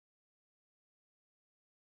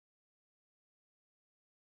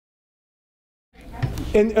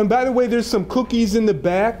And by the way, there's some cookies in the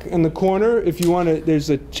back in the corner. If you want to, there's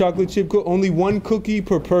a chocolate chip cookie. Only one cookie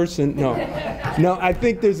per person. No, no, I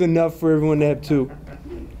think there's enough for everyone to have two.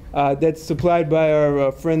 That's supplied by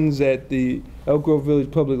our friends at the Elk Grove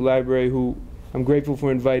Village Public Library, who I'm grateful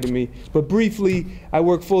for inviting me. But briefly, I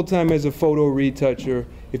work full-time as a photo retoucher.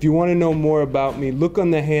 If you want to know more about me, look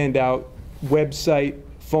on the handout, website,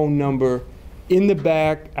 phone number. In the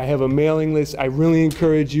back, I have a mailing list. I really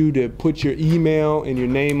encourage you to put your email and your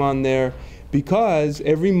name on there, because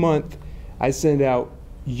every month I send out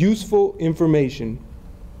useful information,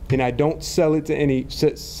 and I don't sell it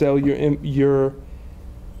to sell your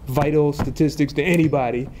vital statistics to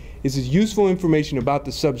anybody. This is useful information about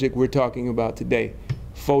the subject we're talking about today.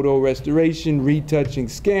 Photo restoration, retouching,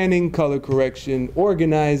 scanning, color correction,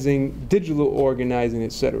 organizing, digital organizing,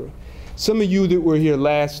 etc. Some of you that were here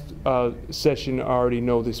last session already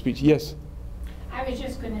know this speech. Yes? I was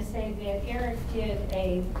just going to say that Eric did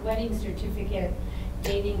a wedding certificate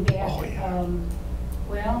dating back,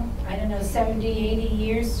 well, I don't know, 70, 80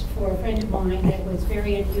 years for a friend of mine that was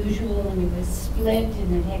very unusual, and it was split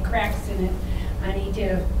and it had cracks in it, and he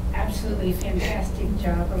did an absolutely fantastic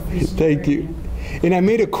job of restoring. Thank you. And I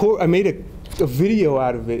made a video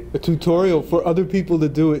out of it, a tutorial for other people to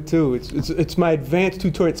do it too. It's my advanced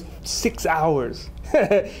tutorial. It's 6 hours.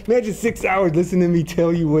 Imagine 6 hours listening to me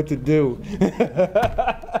tell you what to do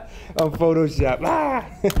on Photoshop.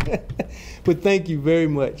 But thank you very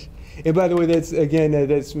much. And by the way,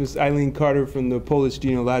 that's Miss Eileen Carter from the Polish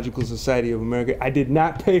Genealogical Society of America. I did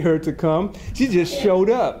not pay her to come. She just showed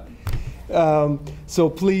up. So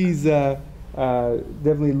please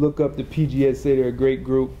definitely look up the PGSA. They're a great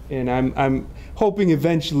group, and I'm hoping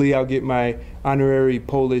eventually I'll get my honorary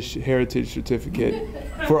Polish heritage certificate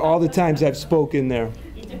for all the times I've spoken there.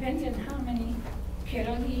 It depends on how many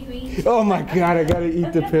pierogi you eat. Oh my God, I gotta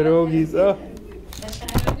eat the pierogies. Oh.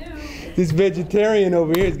 This vegetarian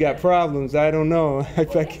over here has got problems. I don't know.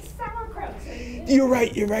 If I can. You're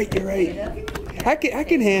right. I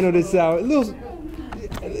can handle the sour.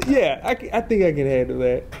 Yeah, I think I can handle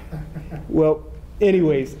that. Well,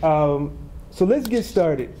 anyways, so let's get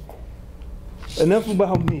started. Enough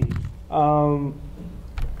about me.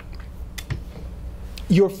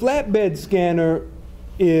 Your flatbed scanner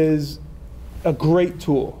is a great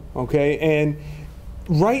tool, okay? And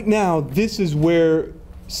right now, this is where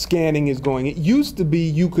scanning is going. It used to be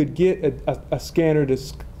you could get a scanner to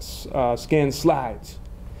scan slides,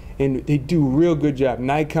 and they do a real good job.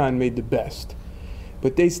 Nikon made the best,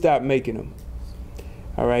 but they stopped making them.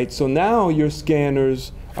 All right, so now your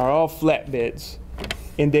scanners are all flatbeds,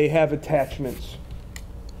 and they have attachments.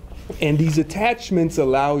 And these attachments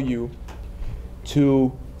allow you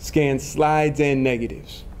to scan slides and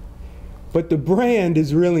negatives. But the brand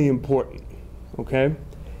is really important, okay?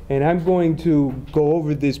 And I'm going to go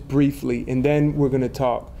over this briefly, and then we're going to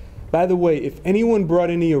talk. By the way, if anyone brought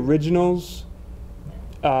any originals,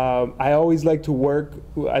 I always like to work.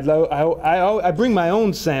 I bring my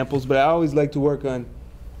own samples, but I always like to work on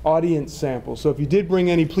audience samples. So if you did bring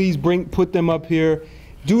any, please put them up here.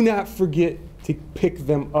 Do not forget to pick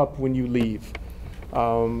them up when you leave.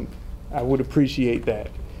 I would appreciate that.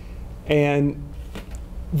 And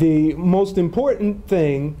the most important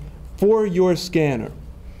thing for your scanner.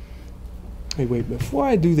 Hey, wait, before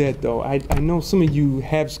I do that though, I know some of you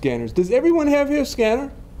have scanners. Does everyone have a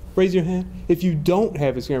scanner? Raise your hand. If you don't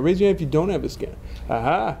have a scanner, raise your hand if you don't have a scanner.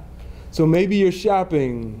 Aha. So maybe you're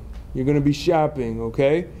shopping. You're going to be shopping,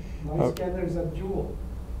 okay? My scanner is a Jewel.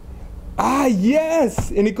 Ah,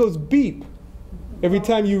 yes! And it goes beep every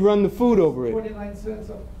time you run the food over it. 29 cents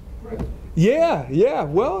a print. Yeah.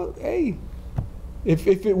 Well, hey, if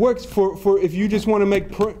it works if you just want to make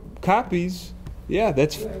copies, yeah,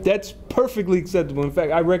 that's perfectly acceptable. In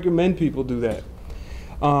fact, I recommend people do that.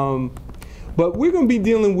 But we're going to be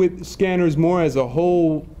dealing with scanners more as a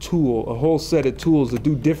whole tool, a whole set of tools that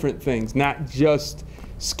do different things, not just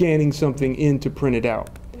scanning something in to print it out,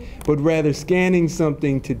 but rather scanning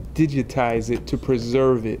something to digitize it, to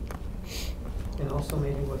preserve it. And also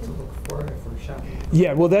maybe what to look for if we're shopping.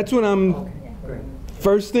 Yeah, well, that's what I'm... Okay, great.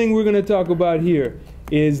 First thing we're going to talk about here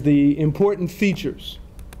is the important features.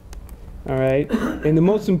 All right? And the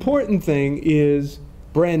most important thing is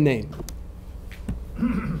brand name.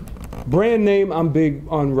 Brand name I'm big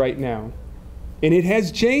on right now. And it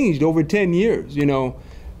has changed over 10 years, you know.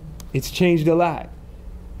 It's changed a lot.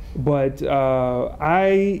 But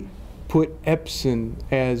I put Epson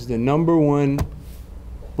as the #1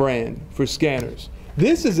 brand for scanners.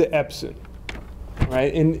 This is an Epson,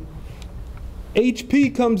 right? And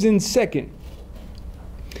HP comes in second.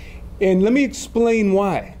 And let me explain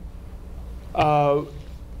why.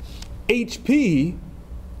 HP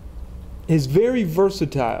is very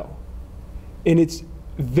versatile, and it's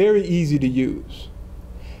very easy to use.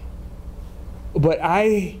 But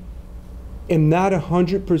I am not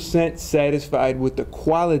 100% satisfied with the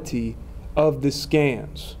quality of the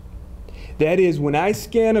scans. That is, when I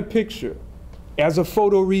scan a picture, as a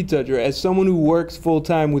photo retoucher, as someone who works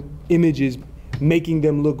full-time with images, making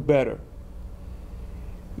them look better,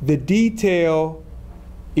 the detail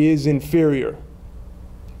is inferior.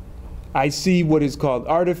 I see what is called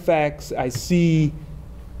artifacts. I find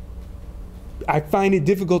it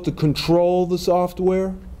difficult to control the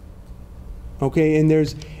software. Okay,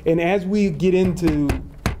 and as we get into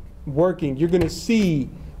working, you're going to see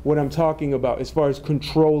what I'm talking about as far as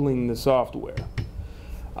controlling the software.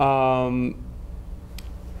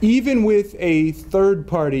 Even with a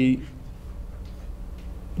third-party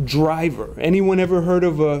driver, anyone ever heard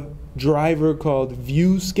of a driver called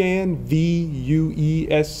VueScan?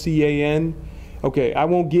 VueScan? Okay, I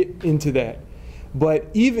won't get into that. But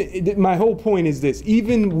even, my whole point is this,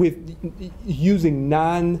 even with using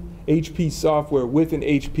non-HP software with an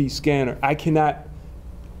HP scanner, I cannot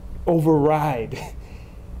override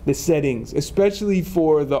the settings, especially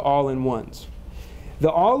for the all-in-ones. The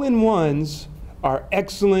all-in-ones are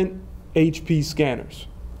excellent HP scanners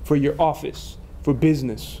for your office, for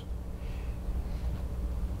business.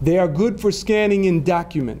 They are good for scanning in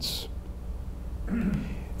documents.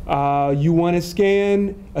 You want to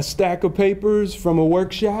scan a stack of papers from a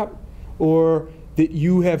workshop or that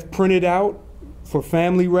you have printed out for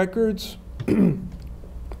family records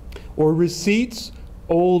or receipts,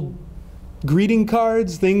 old greeting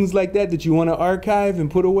cards, things like that that you want to archive and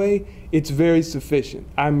put away. It's very sufficient.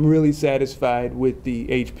 I'm really satisfied with the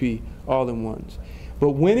HP all-in-ones.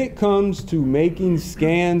 But when it comes to making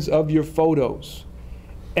scans of your photos,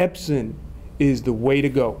 Epson is the way to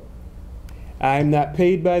go. I'm not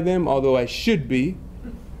paid by them, although I should be,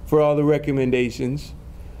 for all the recommendations.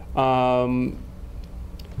 There's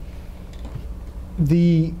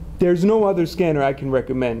no other scanner I can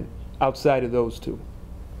recommend outside of those two.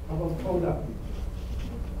 How about Kodak?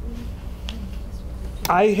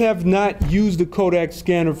 I have not used a Kodak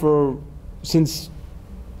scanner since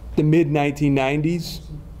the mid-1990s,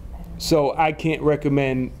 so I can't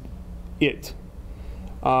recommend it.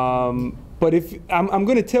 But if I'm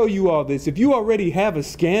going to tell you all this, if you already have a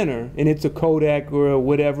scanner and it's a Kodak or a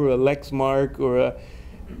whatever, a Lexmark or a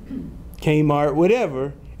Kmart,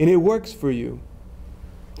 whatever, and it works for you,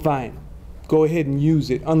 fine. Go ahead and use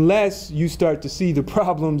it, unless you start to see the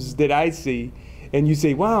problems that I see and you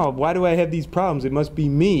say, wow, why do I have these problems? It must be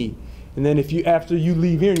me. And then after you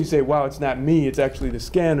leave here and you say, wow, it's not me, it's actually the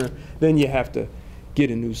scanner, then you have to get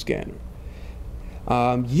a new scanner.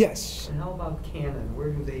 Yes? And how about Canon? Where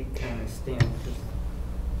do they kind of stand?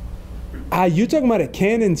 You're talking about a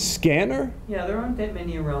Canon scanner? Yeah, there aren't that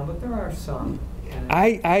many around, but there are some.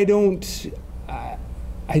 I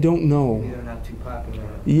don't know. Maybe they're not too popular.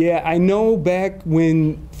 Yeah, I know back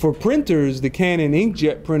when, for printers, the Canon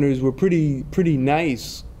inkjet printers were pretty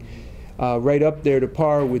nice. Right up there to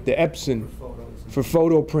par with the Epson. For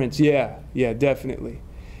photo prints, yeah, definitely.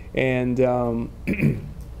 And,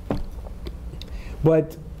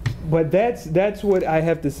 but that's what I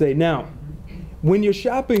have to say. Now, when you're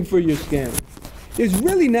shopping for your scanner, there's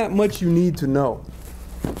really not much you need to know.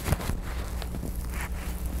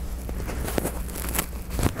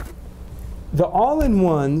 The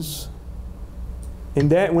all-in-ones, and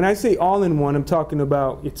that when I say all-in-one, I'm talking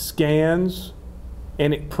about it scans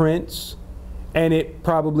and it prints and it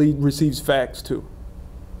probably receives fax too.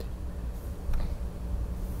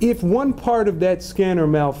 If one part of that scanner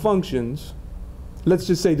malfunctions, let's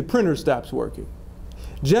just say the printer stops working.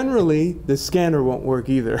 Generally, the scanner won't work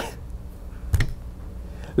either.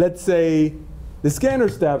 Let's say the scanner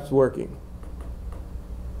stops working.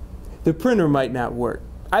 The printer might not work.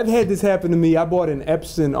 I've had this happen to me. I bought an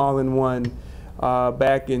Epson all-in-one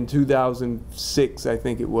back in 2006, I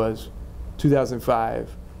think it was,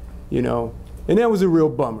 2005, you know, and that was a real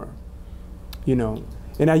bummer, you know,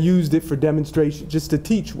 and I used it for demonstration just to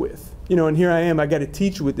teach with, you know, and here I am, I got to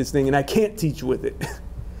teach with this thing, and I can't teach with it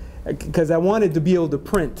because I wanted to be able to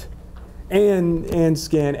print and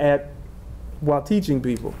scan while teaching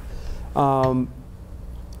people. I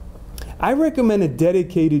recommend a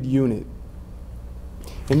dedicated unit.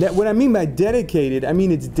 And that, what I mean by dedicated, I mean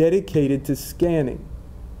it's dedicated to scanning.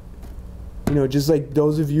 You know, just like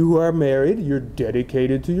those of you who are married, you're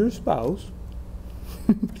dedicated to your spouse.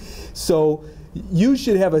 So you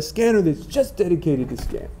should have a scanner that's just dedicated to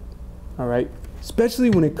scanning, all right? Especially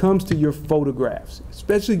when it comes to your photographs,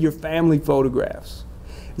 especially your family photographs.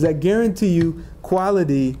 Because I guarantee you,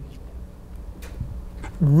 quality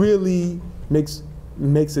really makes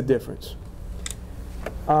makes a difference.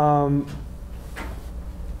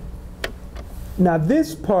 Now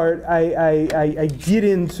this part I get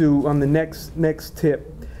into on the next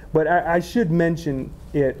tip, but I should mention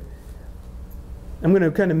it. I'm going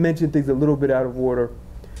to kind of mention things a little bit out of order.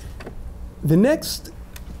 The next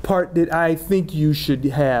part that I think you should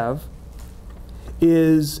have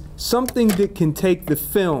is something that can take the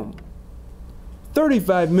film,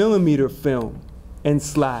 35mm film, and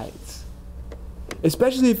slides.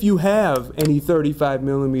 Especially if you have any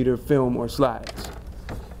 35mm film or slides.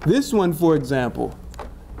 This one, for example,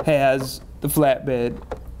 has the flatbed.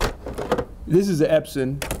 This is an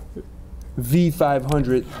Epson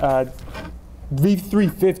V500,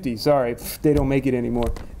 V350, sorry, they don't make it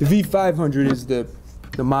anymore. The V500 is the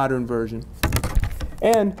modern version.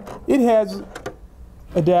 And it has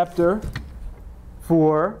adapter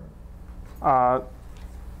for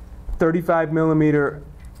 35mm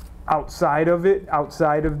outside of it,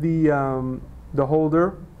 outside of the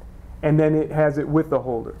holder, and then it has it with the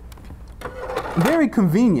holder. Very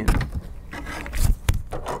convenient.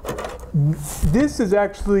 This is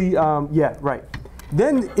actually, yeah, right.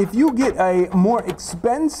 Then if you get a more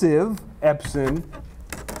expensive Epson,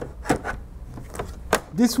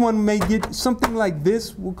 this one may get something like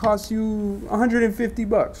this will cost you 150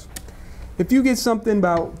 bucks. If you get something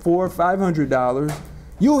about $400 or $500,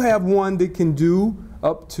 you'll have one that can do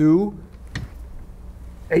up to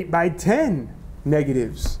 8x10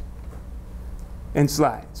 negatives and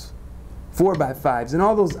slides, 4x5s, and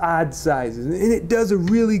all those odd sizes, and it does a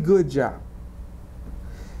really good job.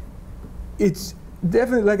 It's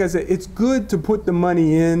definitely, like I said, it's good to put the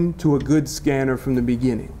money into a good scanner from the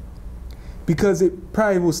beginning, because it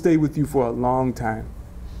probably will stay with you for a long time.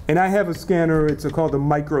 And I have a scanner, it's called a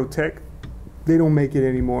Microtech. They don't make it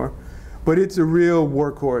anymore, but it's a real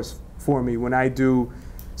workhorse for me when I do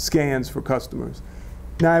scans for customers.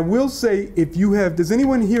 Now I will say, if you have, does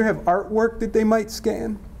anyone here have artwork that they might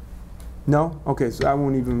scan? No? Okay, so I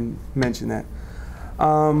won't even mention that.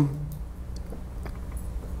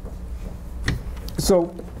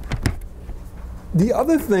 So the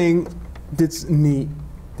other thing that's neat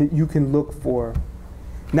that you can look for,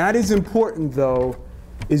 not as important though,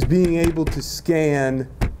 is being able to scan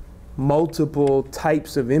multiple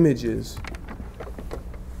types of images,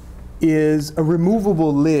 is a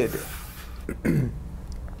removable lid.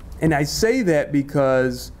 And I say that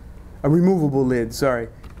because, a removable lid, sorry,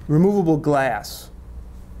 removable glass.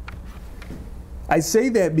 I say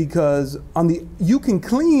that because you can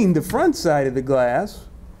clean the front side of the glass,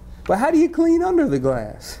 but how do you clean under the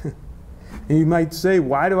glass? And you might say,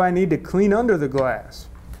 why do I need to clean under the glass?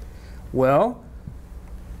 Well,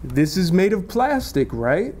 this is made of plastic,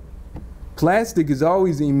 right? Plastic is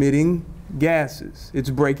always emitting gases.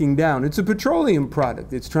 It's breaking down. It's a petroleum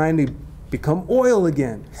product. It's trying to become oil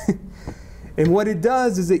again. And what it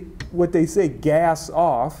does is what they say, gas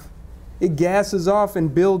off. It gases off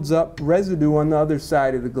and builds up residue on the other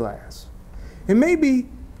side of the glass. And maybe,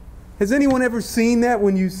 has anyone ever seen that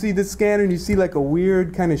when you see the scanner and you see like a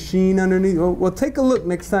weird kind of sheen underneath? Well, take a look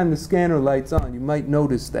next time the scanner light's on. You might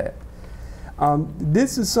notice that.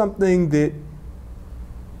 This is something that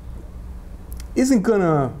isn't going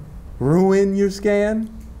to ruin your scan,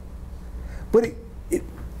 but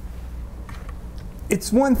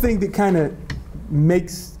it's one thing that kind of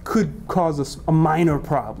could cause a minor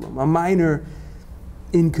problem, a minor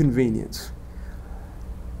inconvenience.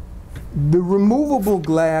 The removable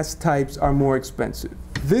glass types are more expensive.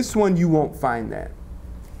 This one, you won't find that.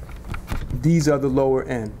 These are the lower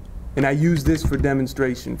end. And I use this for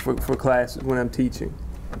demonstration for classes when I'm teaching.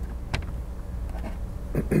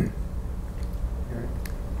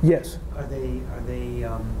 Yes? Are they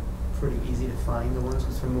pretty easy to find, the ones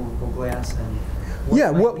with removable glass? And what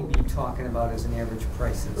yeah, might we be talking about as an average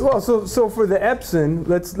price? Well, so for the Epson,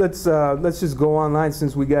 let's just go online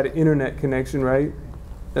since we got an internet connection, right?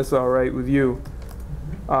 That's all right with you.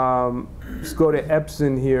 Let's go to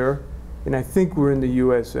Epson here, and I think we're in the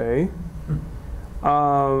USA.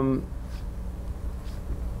 I'm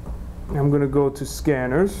going to go to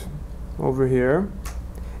scanners over here,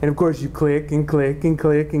 and of course you click and click and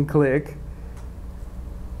click and click,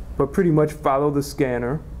 but pretty much follow the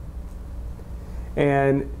scanner.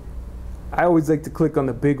 And I always like to click on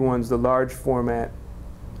the big ones, the large format,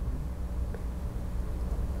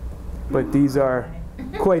 but these are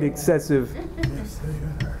quite excessive.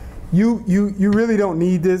 You really don't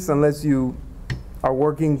need this unless you are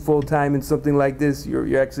working full-time in something like this.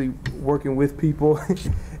 You're actually working with people,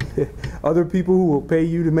 other people who will pay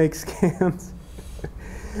you to make scans.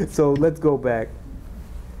 So let's go back.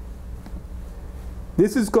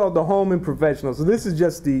 This is called the home and professional. So this is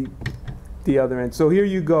just the the other end. So here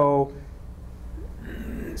you go.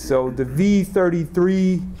 So the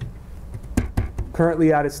V33,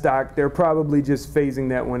 currently out of stock. They're probably just phasing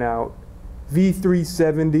that one out.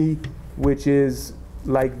 V370, which is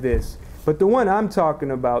like this. But the one I'm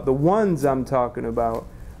talking about, the ones I'm talking about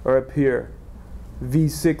are up here.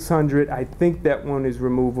 V600, I think that one is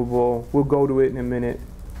removable. We'll go to it in a minute.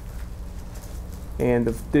 And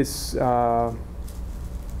this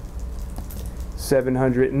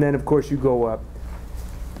 700, and then of course you go up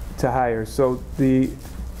to higher. So the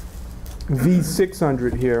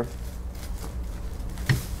V600 here,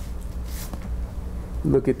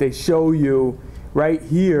 look at, they show you right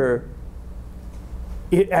here,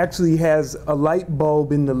 it actually has a light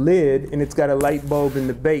bulb in the lid and it's got a light bulb in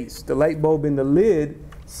the base. The light bulb in the lid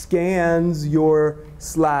scans your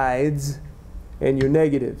slides and your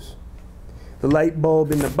negatives. The light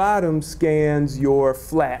bulb in the bottom scans your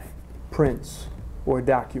flat prints or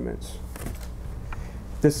documents.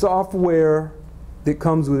 The software that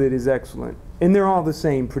comes with it is excellent. And they're all the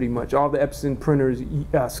same pretty much. All the Epson printers,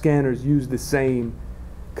 scanners use the same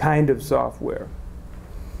kind of software.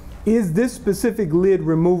 Is this specific lid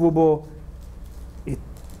removable?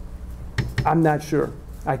 I'm not sure.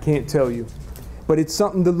 I can't tell you. But it's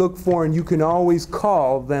something to look for, and you can always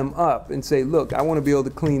call them up and say, look, I want to be able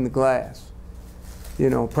to clean the glass,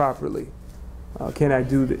 you know, properly. Can I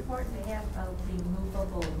do that? It's important to have a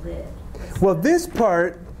removable lid. Well, this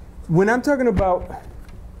part, when I'm talking about,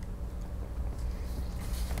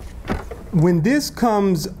 when this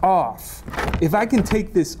comes off, if I can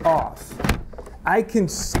take this off, I can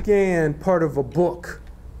scan part of a book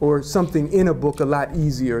or something in a book a lot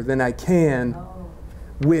easier than I can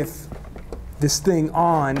with this thing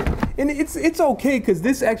on. And it's okay because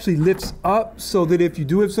this actually lifts up so that if you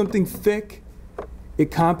do have something thick, it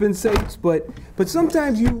compensates. But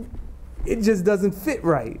sometimes it just doesn't fit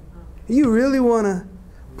right. You really want to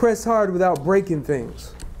press hard without breaking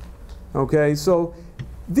things. Okay, so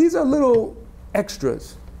these are little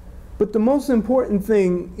extras. But the most important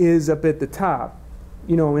thing is up at the top,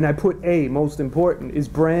 you know, and I put A, most important, is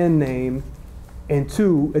brand name, and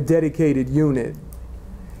 2, a dedicated unit.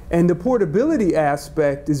 And the portability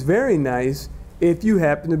aspect is very nice if you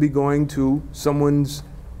happen to be going to someone's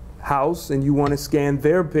house and you want to scan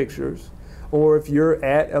their pictures, or if you're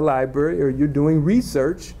at a library or you're doing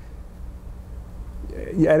research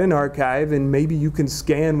at an archive and maybe you can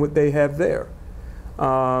scan what they have there.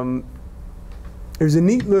 There's a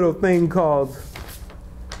neat little thing called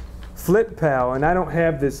FlipPal, and I don't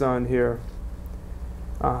have this on here.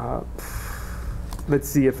 Let's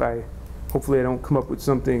see if hopefully I don't come up with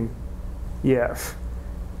something. Yeah,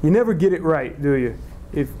 you never get it right, do you?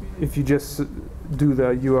 If you just do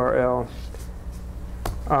the URL.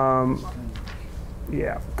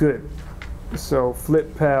 Yeah, good. So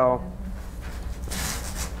FlipPal.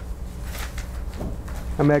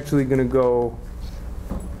 I'm actually going to go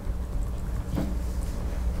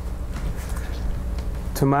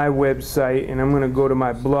to my website, and I'm going to go to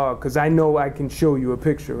my blog because I know I can show you a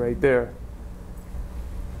picture right there.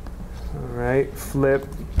 All right, flip.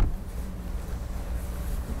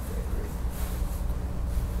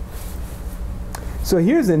 So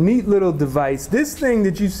here's a neat little device. This thing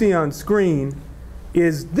that you see on screen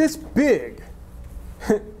is this big.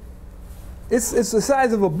 It's the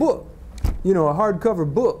size of a book, you know, a hardcover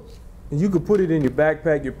book. And you could put it in your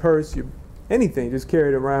backpack, your purse, anything, just carry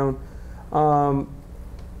it around.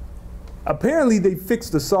 Apparently they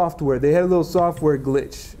fixed the software. They had a little software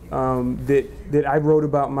glitch that I wrote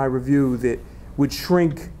about in my review that would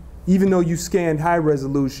shrink, even though you scanned high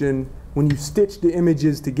resolution, when you stitched the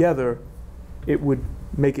images together, it would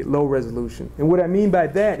make it low resolution. And what I mean by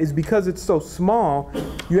that is because it's so small,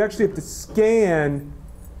 you actually have to scan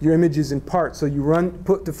your images in parts. So you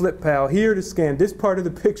put the FlipPal here to scan this part of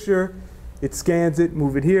the picture, it scans it,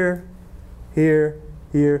 move it here, here,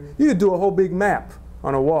 here. You could do a whole big map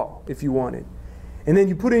on a wall if you wanted. And then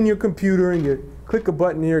you put in your computer and you click a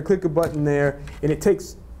button here, click a button there, and it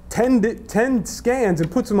takes 10 scans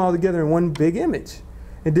and puts them all together in one big image.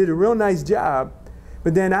 It did a real nice job.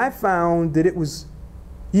 But then I found that it was,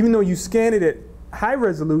 even though you scan it at high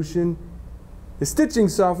resolution, the stitching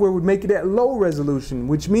software would make it at low resolution,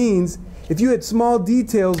 which means if you had small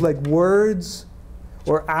details like words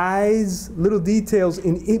or eyes, little details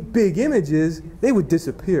in big images, they would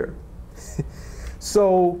disappear.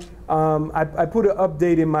 So I put an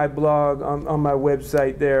update in my blog on my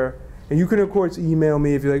website there. And you can, of course, email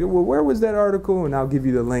me if you're like, well, where was that article? And I'll give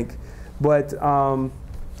you the link. But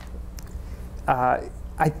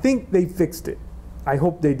I think they fixed it. I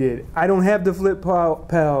hope they did. I don't have the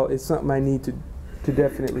FlipPal. It's something I need to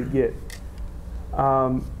definitely get.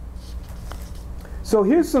 So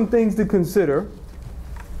here's some things to consider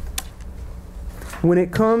when it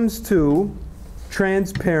comes to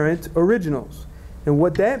transparent originals. And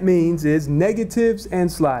what that means is negatives and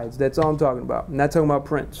slides. That's all I'm talking about. I'm not talking about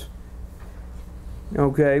prints.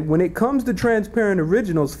 Okay, when it comes to transparent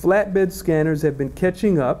originals, flatbed scanners have been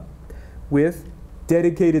catching up with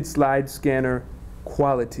dedicated slide scanner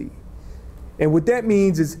quality. And what that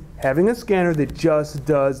means is having a scanner that just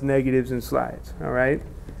does negatives and slides, all right?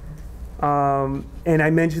 And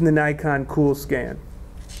I mentioned the Nikon Cool Scan.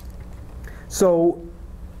 So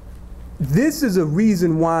this is a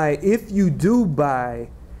reason why if you do buy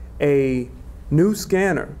a new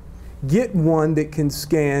scanner, get one that can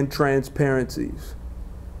scan transparencies.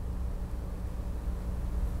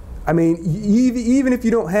 I mean, even if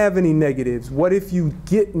you don't have any negatives, what if you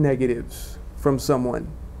get negatives from someone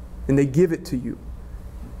and they give it to you?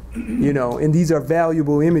 You know, and these are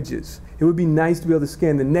valuable images. It would be nice to be able to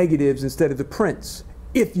scan the negatives instead of the prints,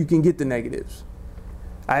 if you can get the negatives.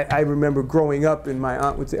 I remember growing up and my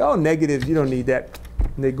aunt would say, oh, negatives, you don't need that.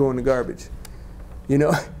 And they'd go in the garbage, you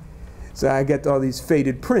know. So I got all these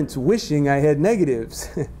faded prints wishing I had negatives.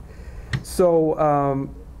 So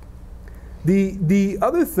the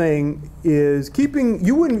other thing is keeping,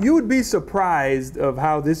 you would be surprised of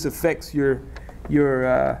how this affects your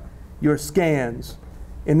scans,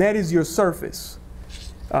 and that is your surface.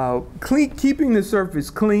 Keeping the surface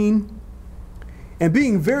clean and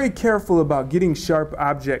being very careful about getting sharp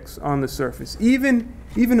objects on the surface. Even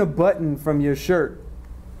a button from your shirt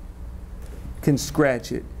can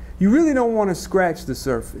scratch it. You really don't want to scratch the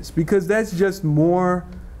surface because that's just more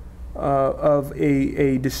of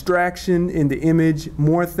a distraction in the image,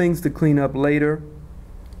 more things to clean up later.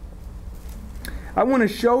 I want to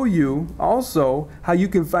show you also how you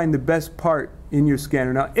can find the best part in your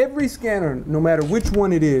scanner. Now, every scanner, no matter which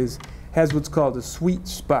one it is, has what's called a sweet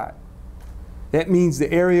spot. That means the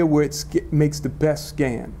area where it makes the best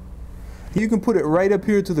scan. You can put it right up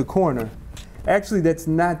here to the corner. Actually, that's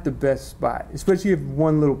not the best spot, especially if you have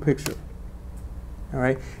one little picture. All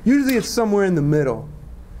right? Usually it's somewhere in the middle.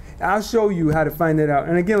 I'll show you how to find that out.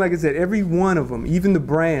 And again, like I said, every one of them, even the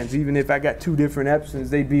brands, even if I got two different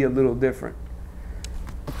Epsons, they'd be a little different.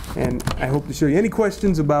 And I hope to show you. Any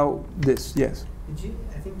questions about this? Yes?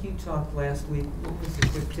 I think you talked last week, what was the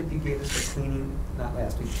quick tip you gave us for cleaning, not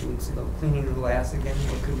last week, 2 weeks ago, cleaning the glass again?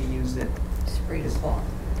 What could we use that? Spray this cloth.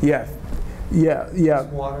 Yeah. Just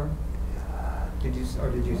water? Did you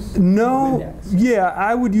No, Windex? Yeah,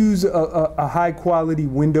 I would use a high quality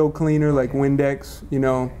window cleaner like Windex, you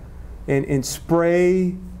know, and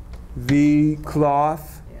spray the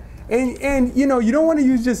cloth. And you know, you don't want to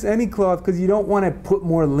use just any cloth because you don't want to put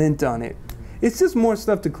more lint on it. It's just more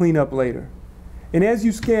stuff to clean up later. And as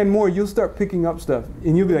you scan more, you'll start picking up stuff.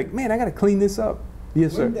 And you'll be like, man, I got to clean this up.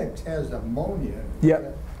 Yes, sir. Windex has ammonia.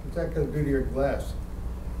 Yep. What's that going to do to your glass?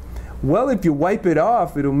 Well, if you wipe it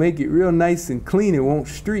off, it'll make it real nice and clean. It won't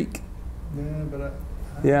streak. Yeah, but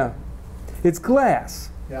yeah. It's glass.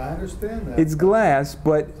 Yeah, I understand that. It's glass,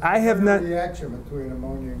 but I have not... reaction between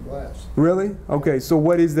ammonia and glass. Really? Okay, so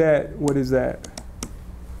what is that? What is that?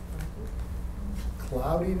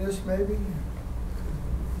 Cloudiness, maybe?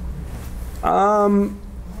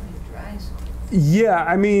 Yeah,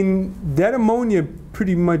 I mean, that ammonia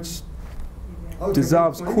pretty much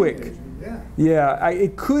dissolves quick. Yeah,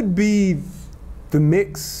 it could be the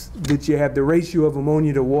mix that you have, the ratio of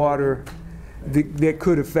ammonia to water that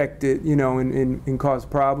could affect it, you know, and cause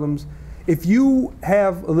problems. If you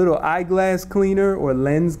have a little eyeglass cleaner or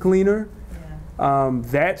lens cleaner,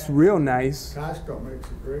 that's real nice. Costco makes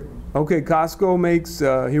a great one. Okay, Costco makes,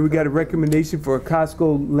 here we got a recommendation for a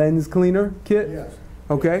Costco lens cleaner kit. Yes.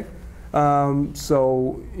 Okay,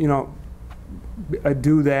 so, you know,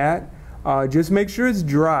 do that. Just make sure it's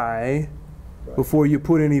dry before you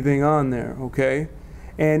put anything on there, okay?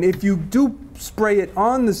 And if you do spray it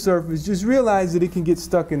on the surface, just realize that it can get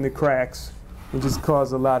stuck in the cracks and just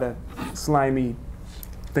cause a lot of slimy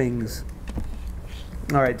things.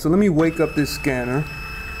 All right, so let me wake up this scanner,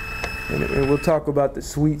 and we'll talk about the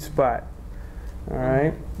sweet spot. All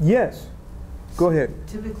right? Yes? Go ahead.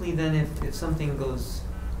 Typically then, if something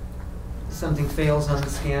fails on the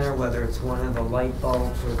scanner, whether it's one of the light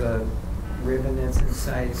bulbs or the ribbon that's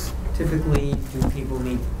inside, typically do people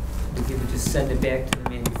just send it back to the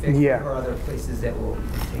manufacturer or other places that will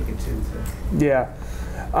take it to? Yeah,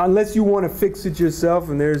 unless you want to fix it yourself,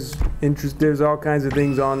 and there's all kinds of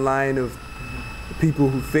things online of people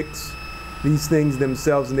who fix these things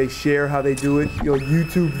themselves and they share how they do it. Your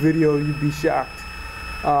YouTube video, you'd be shocked.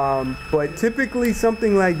 But typically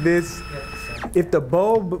something like this, if the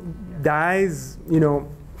bulb dies, you know,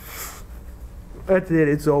 that's it,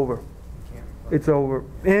 it's over. It's over.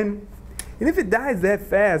 And if it dies that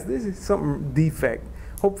fast, this is something defect.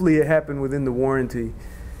 Hopefully it happened within the warranty.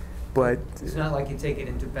 But it's not like you take it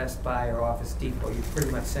into Best Buy or Office Depot. You pretty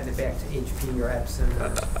much send it back to HP or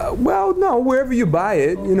Epson. well, no, wherever you buy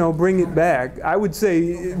it, you know, bring it back. I would say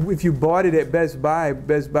if you bought it at Best Buy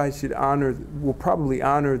should will probably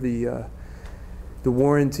honor the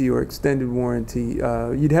warranty or extended warranty.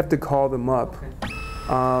 You'd have to call them up.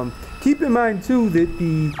 Okay. Keep in mind too that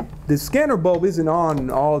the scanner bulb isn't on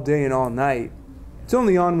all day and all night. It's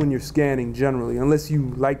only on when you're scanning generally, unless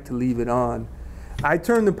you like to leave it on. I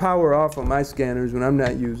turn the power off on my scanners when I'm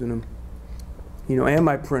not using them, you know, and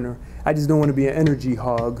my printer. I just don't want to be an energy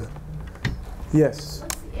hog. Yes?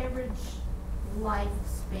 What's the average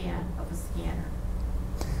lifespan of a scanner?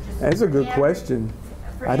 That's a good question.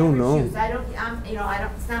 I don't know. Use.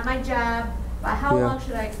 It's not my job, but how long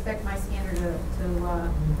should I expect my scanner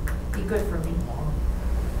to be good for me?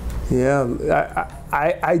 Yeah,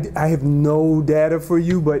 I have no data for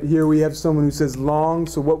you, but here we have someone who says long,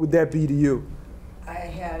 so what would that be to you? I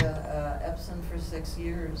had a Epson for 6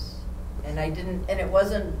 years, and it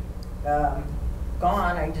wasn't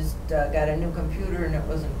gone. I just got a new computer, and it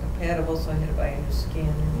wasn't compatible, so I had to buy a new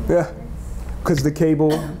scanner. Yeah, because the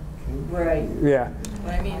cable. Right. Yeah.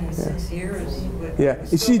 But I mean, 6 years. Yeah,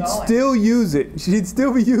 she'd still use it. She'd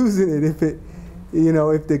still be using it if it, you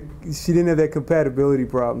know, she didn't have that compatibility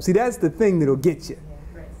problem. See, that's the thing that'll get you.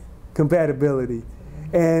 Right. Compatibility.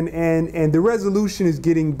 And the resolution is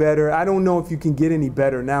getting better. I don't know if you can get any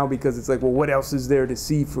better now because it's like, well, what else is there to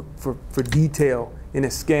see for detail in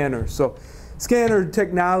a scanner? So scanner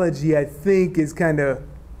technology, I think, is kind of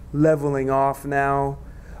leveling off now.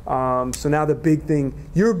 So now the big thing,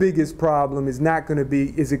 your biggest problem is not going to be,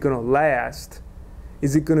 is it going to last?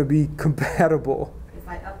 Is it going to be compatible? If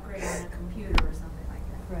I upgrade on a computer or something like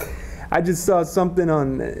that. Right. I just saw something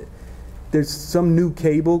on, there's some new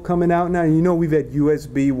cable coming out now. You know, we've had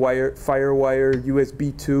USB wire, FireWire,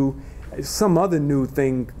 USB 2, some other new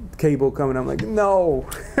cable coming. I'm like, no.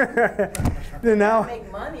 Now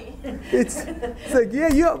Make money. it's like,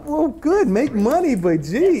 yeah, well, good, make money, but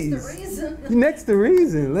geez. That's the reason. Next the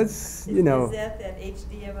reason. Let's, you know. Is that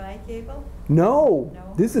HDMI cable? No,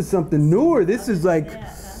 No? this is something newer. This is like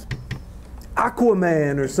Yeah,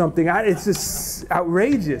 Aquaman or something. It's just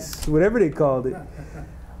outrageous, whatever they called it.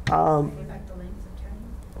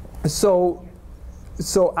 So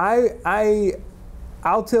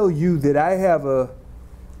I'll tell you that I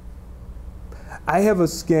have a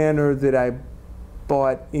scanner that I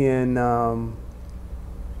bought in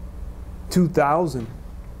 2000,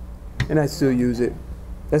 and I still use it.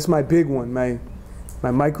 That's my big one, my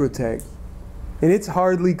Microtech, and it's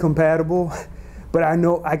hardly compatible, but I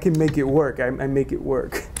know I can make it work. I make it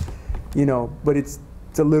work, you know. But it's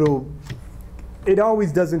a little. It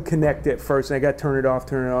always doesn't connect at first, and I got to turn it off,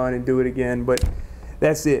 turn it on, and do it again. But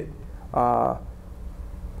that's it. Yeah,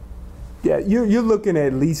 you're looking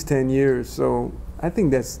at least 10 years, so I think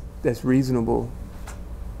that's reasonable.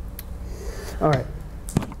 All right.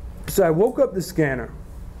 So I woke up the scanner.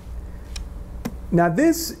 Now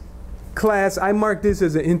this class, I marked this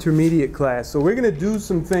as an intermediate class. So we're going to do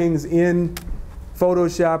some things in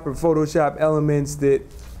Photoshop or Photoshop elements that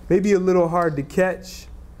may be a little hard to catch.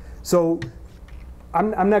 So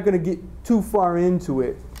I'm not going to get too far into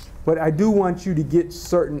it, but I do want you to get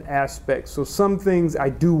certain aspects. So some things I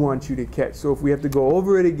do want you to catch. So if we have to go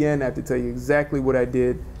over it again, I have to tell you exactly what I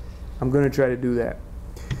did. I'm going to try to do that.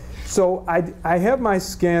 So I have my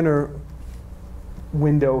scanner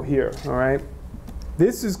window here, all right?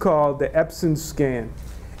 This is called the Epson scan.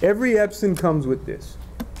 Every Epson comes with this.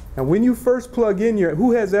 Now when you first plug in your,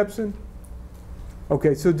 who has Epson?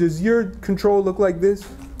 Okay, so does your control look like this?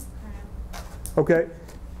 Okay.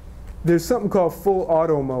 There's something called full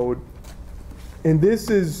auto mode. And this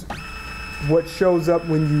is what shows up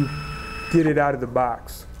when you get it out of the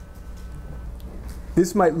box.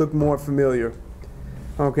 This might look more familiar.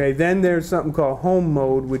 Okay, then there's something called home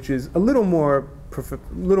mode, which is a little more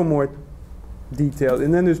detailed.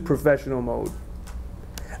 And then there's professional mode.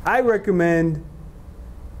 I recommend,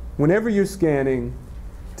 whenever you're scanning,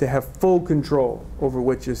 to have full control over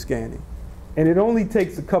what you're scanning. And it only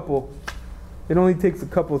takes a couple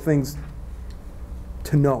things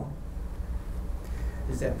to know.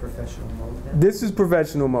 Is that professional mode then? This is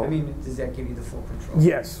professional mode. I mean, does that give you the full control?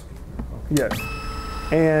 Yes. Okay. Yes.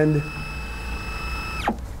 And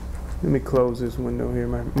let me close this window here.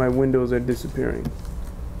 My windows are disappearing.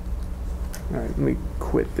 All right, let me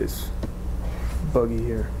quit this buggy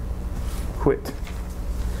here. Quit.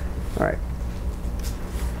 All right.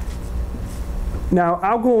 Now,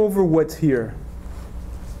 I'll go over what's here.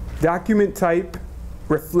 Document type,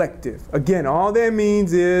 reflective. Again, all that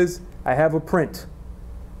means is I have a print.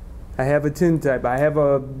 I have a tintype. I have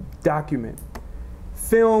a document.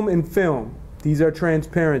 Film and film. These are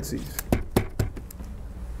transparencies.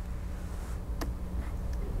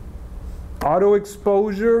 Auto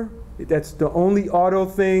exposure, that's the only auto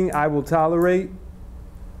thing I will tolerate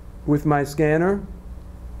with my scanner,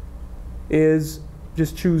 is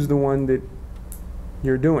just choose the one that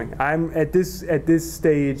you're doing. I'm at this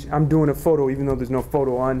stage, I'm doing a photo, even though there's no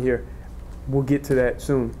photo on here. We'll get to that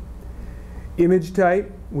soon. Image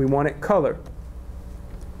type, we want it color.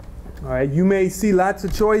 All right, you may see lots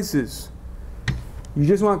of choices. You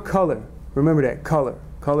just want color. Remember that, color,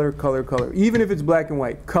 color, color, color. Even if it's black and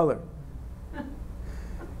white, color.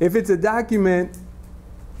 If it's a document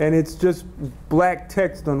and it's just black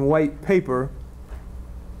text on white paper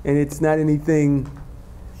and it's not anything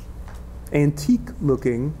antique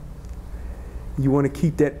looking, you want to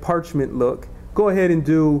keep that parchment look, go ahead and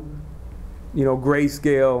do, you know,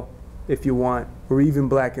 grayscale if you want, or even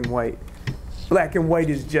black and white. Black and white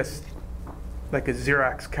is just like a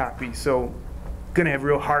Xerox copy, so gonna have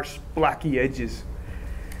real harsh, blocky edges.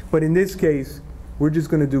 But in this case, we're just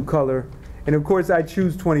gonna do color. And of course, I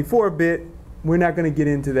choose 24-bit. We're not going to get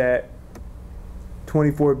into that.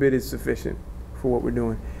 24-bit is sufficient for what we're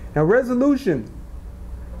doing. Now, resolution.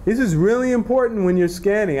 This is really important when you're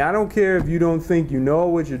scanning. I don't care if you don't think you know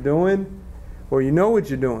what you're doing or you know what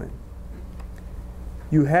you're doing.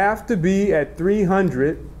 You have to be at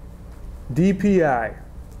 300 DPI.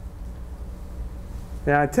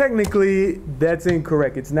 Now, technically, that's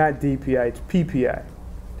incorrect. It's not DPI, it's PPI.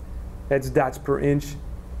 That's dots per inch.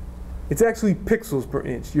 It's actually pixels per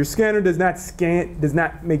inch. Your scanner does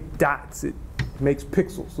not make dots. It makes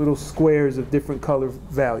pixels, little squares of different color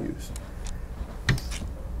values.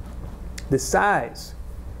 The size.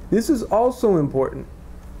 This is also important.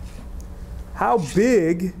 How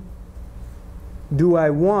big do I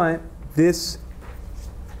want this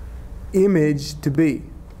image to be?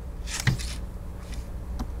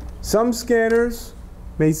 Some scanners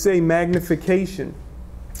may say magnification.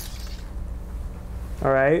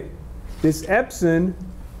 All right? This Epson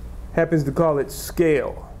happens to call it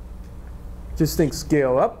scale. Just think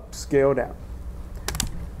scale up, scale down.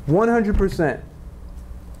 100%,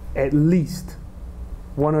 at least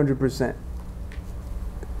 100%.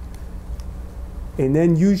 And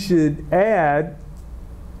then you should add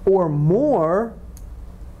or more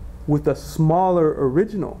with a smaller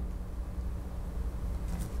original.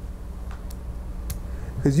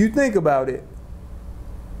 Because you think about it,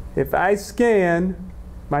 if I scan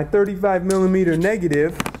my 35mm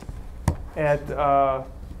negative at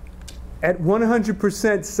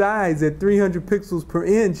 100% size at 300 pixels per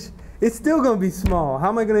inch, it's still going to be small. How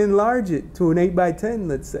am I going to enlarge it to an 8x10,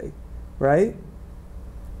 let's say, right?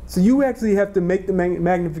 So you actually have to make the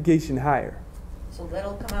magnification higher. So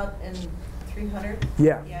that'll come out in 300?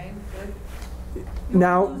 Yeah. Yeah, good.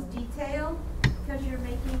 Now, lose detail because you're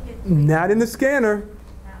making it. not in the scanner.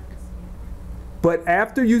 But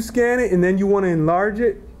after you scan it and then you want to enlarge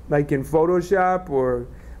it, like in Photoshop or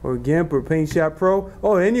GIMP or Paint Shop Pro,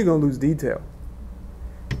 oh, then you're going to lose detail.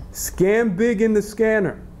 Scan big in the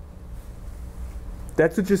scanner.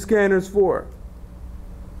 That's what your scanner's for.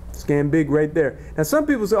 Scan big right there. Now some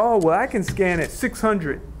people say, oh, well, I can scan at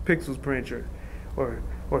 600 pixels per inch or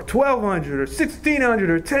 1200 or 1600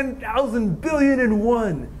 or 10,000 billion and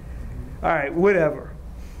one. All right, whatever.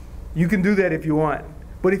 You can do that if you want.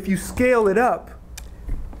 But if you scale it up,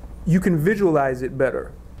 you can visualize it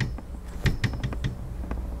better.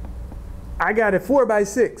 I got a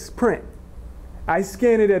 4x6 print. I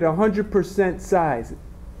scan it at 100% size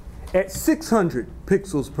at 600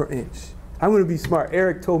 pixels per inch. I'm going to be smart.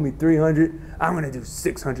 Eric told me 300. I'm going to do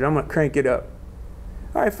 600. I'm going to crank it up.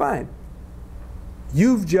 All right, fine.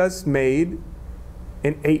 You've just made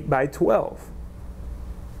an 8x12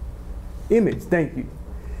 image. Thank you.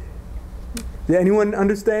 Did anyone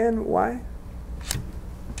understand why?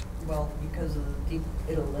 Well, because of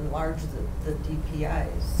it'll enlarge the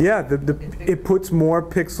DPIs. Yeah, it puts more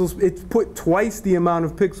pixels. It's put twice the amount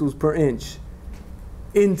of pixels per inch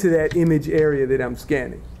into that image area that I'm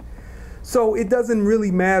scanning. So it doesn't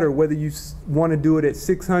really matter whether you want to do it at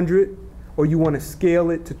 600 or you want to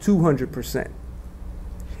scale it to 200%.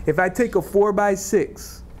 If I take a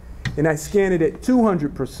 4x6 and I scan it at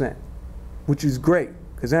 200%, which is great,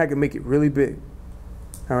 because then I can make it really big.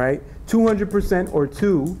 All right? 200% or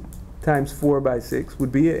 2 times 4x6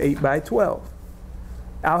 would be an 8x12.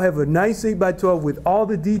 I'll have a nice 8x12 with all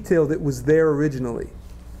the detail that was there originally.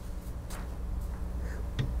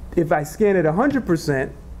 If I scan at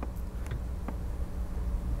 100%,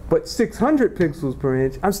 But 600 pixels per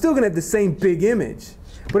inch, I'm still going to have the same big image,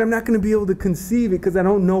 but I'm not going to be able to conceive it because I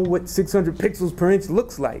don't know what 600 pixels per inch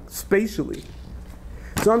looks like spatially.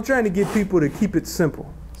 So I'm trying to get people to keep it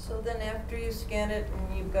simple. So then after you scan it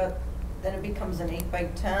and you've got, then it becomes an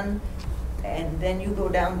 8x10, and then you go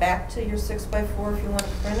down back to your 6x4 if you want to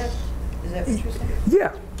print it? Is that what you're saying?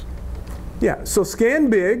 Yeah. Yeah, so scan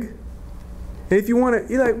big. And if you want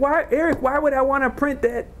to, you're like, why, Eric, why would I want to print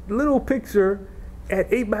that little picture at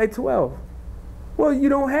 8x12? Well, you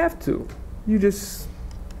don't have to. You just,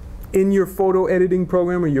 in your photo editing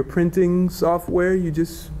program or your printing software, you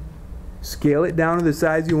just scale it down to the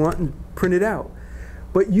size you want and print it out.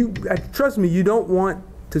 But you, trust me, you don't want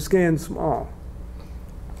to scan small.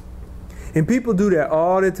 And people do that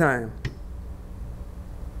all the time.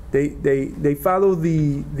 They follow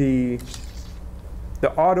the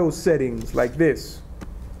auto settings like this,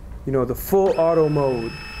 you know, the full auto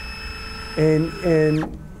mode, and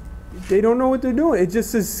they don't know what they're doing. It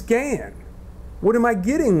just says scan. What am I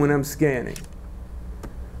getting when I'm scanning?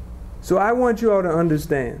 So I want you all to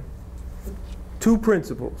understand two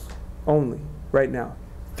principles only right now: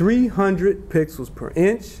 300 pixels per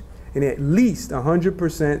inch and at least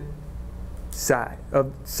 100% size,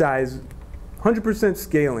 100%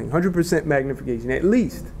 scaling, 100% magnification, at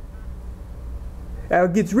least. Now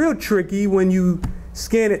it gets real tricky when you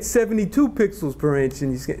scan at 72 pixels per inch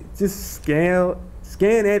and you just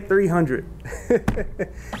scan at 300.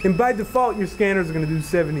 And by default, your scanners are going to do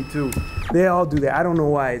 72. They all do that. I don't know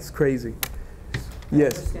why. It's crazy.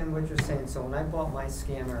 Yes? I understand what you're saying. So when I bought my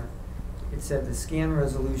scanner, it said the scan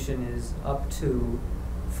resolution is up to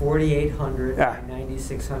 4800 by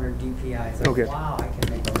 9600 DPI. I was like, okay. Wow, I can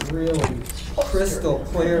make a really crystal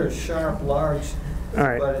clear, sharp, large. All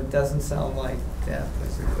right. But it doesn't sound like that.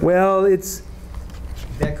 Well, it's...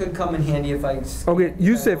 That could come in handy if I... Okay,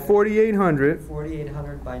 you said 4800.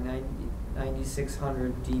 4800 by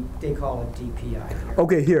 9600, they call it DPI here.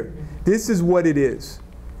 Okay, here. This is what it is.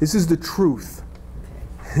 This is the truth.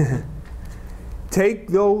 Okay. Take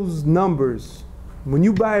those numbers. When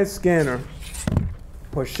you buy a scanner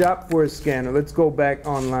or shop for a scanner, let's go back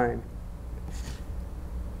online.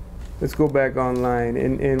 Let's go back online,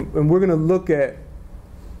 and we're going to look at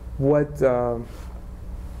what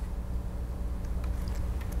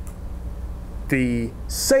the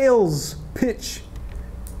sales pitch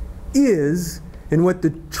is and what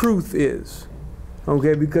the truth is,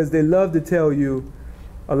 okay? Because they love to tell you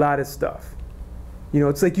a lot of stuff. You know,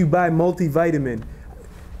 it's like you buy multivitamin,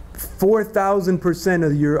 4,000%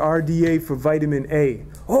 of your RDA for vitamin A.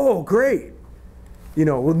 Oh, great. You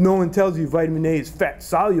know, well, no one tells you vitamin A is fat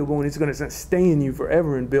soluble and it's going to stay in you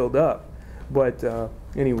forever and build up. But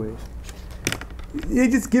anyways, they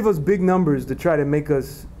just give us big numbers to try to make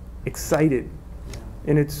us excited.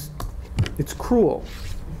 And it's cruel.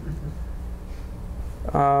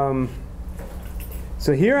 So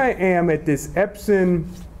here I am at this Epson.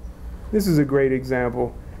 This is a great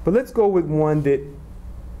example. But let's go with one that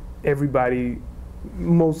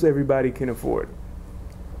most everybody can afford.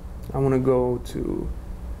 I want to go to...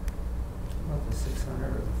 About the 600 or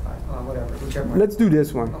the 5, whatever, whichever one. Let's do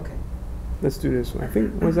this one. Okay. Let's do this one. I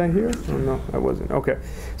think, was I here? Oh, no, I wasn't. Okay.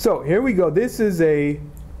 So here we go. This is a,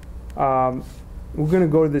 we're going to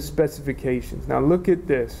go to the specifications. Now look at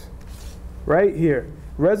this. Right here.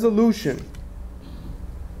 Resolution.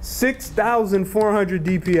 6,400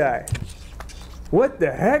 DPI. What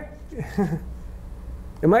the heck?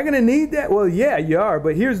 Am I going to need that? Well, yeah, you are,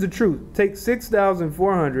 but here's the truth. Take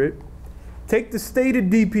 6,400, take the stated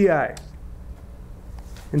DPI,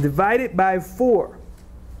 and divide it by 4.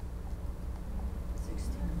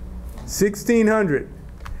 1,600.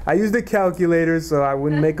 I used a calculator so I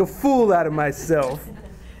wouldn't make a fool out of myself.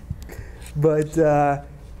 But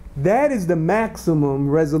that is the maximum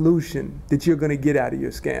resolution that you're going to get out of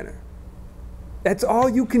your scanner. That's all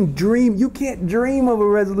you can dream. You can't dream of a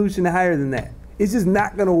resolution higher than that. It's just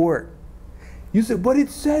not going to work. You said, but it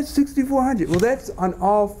says 6,400. Well, that's on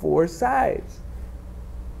all 4 sides.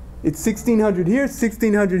 It's 1,600 here,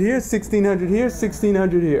 1,600 here, 1,600 here,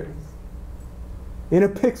 1,600 here. In a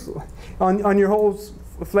pixel on your whole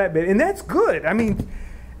flatbed. And that's good. I mean,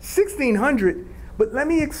 1,600. But let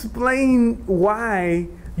me explain why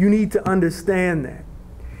you need to understand that.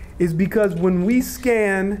 Is because when we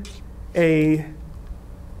scan a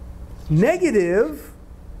negative,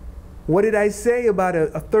 what did I say about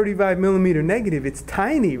a 35 millimeter negative? It's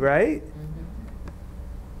tiny, right?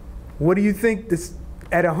 What do you think this,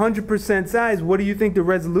 at 100% size, what do you think the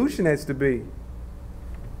resolution has to be?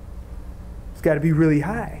 It's got to be really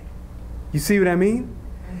high. You see what I mean?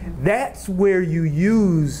 That's where you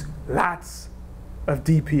use lots of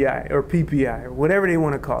DPI or PPI or whatever they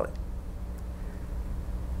want to call it.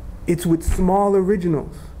 It's with small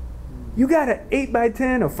originals. You got an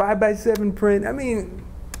 8x10 or 5x7 print. I mean,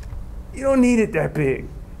 you don't need it that big.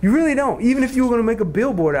 You really don't. Even if you were going to make a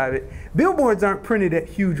billboard out of it. Billboards aren't printed at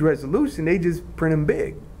huge resolution. They just print them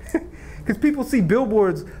big. Because people see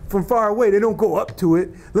billboards from far away. They don't go up to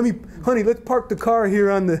it. Honey, let's park the car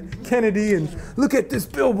here on the Kennedy and look at this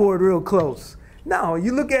billboard real close. No,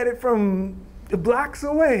 you look at it from blocks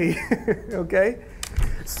away, okay?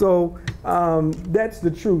 So that's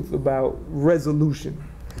the truth about resolution.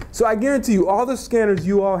 So I guarantee you, all the scanners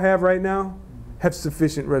you all have right now have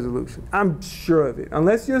sufficient resolution. I'm sure of it.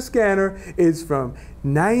 Unless your scanner is from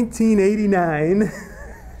 1989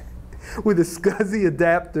 with a SCSI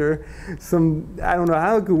adapter, I don't know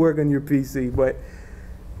how it could work on your PC, but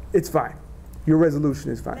it's fine. Your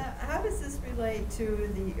resolution is fine. Now, how does this relate to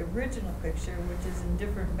the original picture, which is in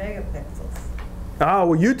different megapixels? Oh,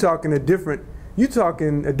 well, you're talking a different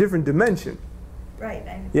dimension. Right.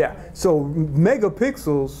 Yeah, so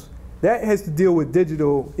megapixels, that has to deal with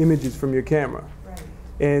digital images from your camera. Right.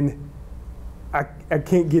 And I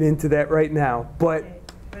can't get into that right now, but, Okay.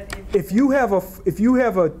 But if you have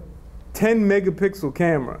a 10 megapixel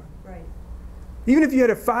camera, right. even if you had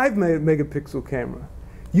a 5 megapixel camera,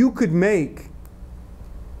 you could make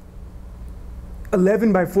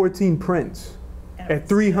 11 by 14 prints at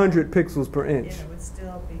 300 pixels per inch. It would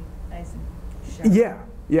still be nice and sharp. Yeah,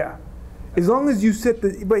 yeah. As long as you set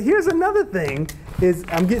the, but here's another thing,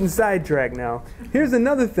 I'm getting sidetracked now. Here's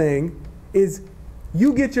another thing, is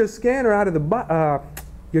you get your scanner out of the,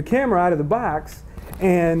 your camera out of the box,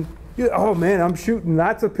 and oh man, I'm shooting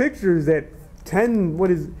lots of pictures at 10,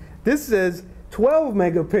 this says 12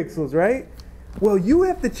 megapixels, right? Well, you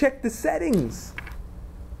have to check the settings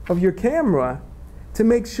of your camera to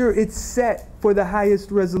make sure it's set for the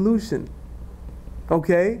highest resolution,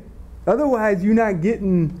 okay? Otherwise, you're not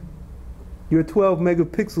getting your 12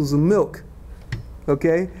 megapixels of milk,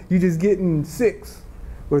 okay? You're just getting 6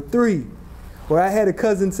 or 3. Or I had a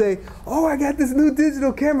cousin say, oh, I got this new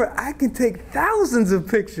digital camera. I can take thousands of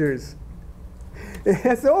pictures. And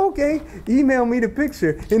I said, okay, email me the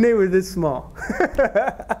picture. And they were this small.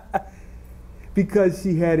 Because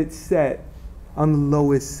she had it set on the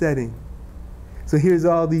lowest setting. So here's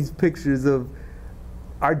all these pictures of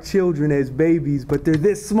our children as babies, but they're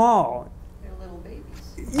this small. They're little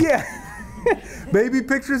babies. Yeah. Baby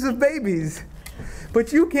pictures of babies.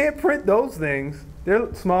 But you can't print those things.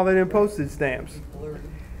 They're smaller than postage stamps.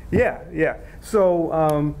 Yeah, yeah. So,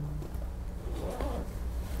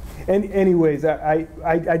 and anyways, I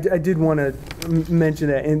did want to mention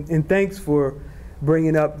that, and thanks for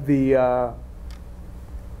bringing up the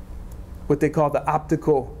what they call the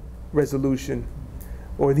optical resolution,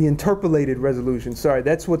 or the interpolated resolution. Sorry,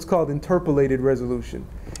 that's what's called interpolated resolution,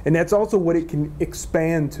 and that's also what it can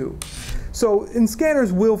expand to. So, and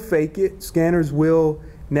scanners will fake it. Scanners will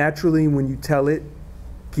naturally, when you tell it,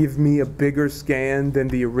 give me a bigger scan than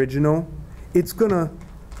the original. It's gonna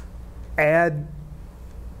add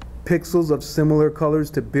pixels of similar colors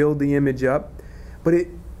to build the image up, but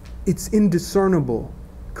it's indiscernible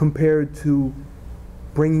compared to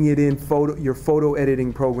bringing it in your photo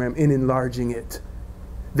editing program and enlarging it.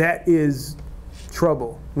 That is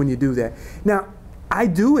trouble when you do that. Now, I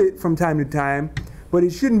do it from time to time, but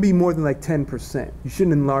it shouldn't be more than like 10%. You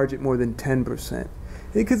shouldn't enlarge it more than 10%,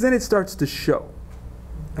 because then it starts to show.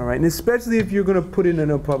 All right, and especially if you're going to put it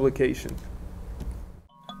in a publication.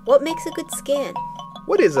 What makes a good scan?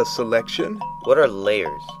 What is a selection? What are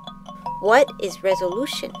layers? What is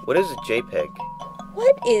resolution? What is a JPEG?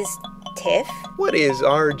 What is TIFF? What is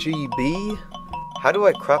RGB? How do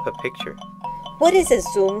I crop a picture? What is a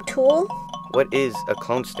zoom tool? What is a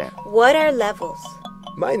clone stamp? What are levels?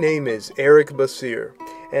 My name is Eric Basir,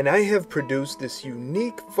 and I have produced this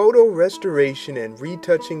unique photo restoration and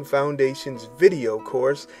retouching foundations video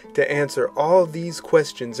course to answer all these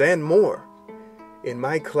questions and more. In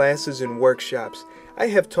my classes and workshops, I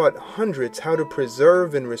have taught hundreds how to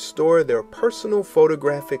preserve and restore their personal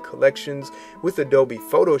photographic collections with Adobe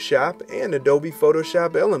Photoshop and Adobe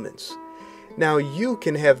Photoshop Elements. Now you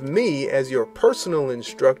can have me as your personal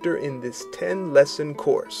instructor in this 10-lesson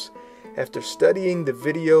course. After studying the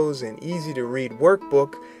videos and easy-to-read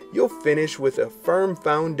workbook, you'll finish with a firm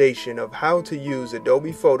foundation of how to use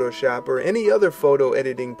Adobe Photoshop or any other photo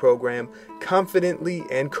editing program confidently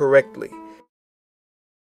and correctly.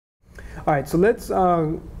 All right, so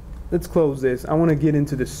let's close this. I want to get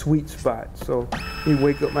into the sweet spot. So let me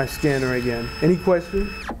wake up my scanner again. Any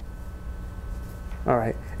questions? All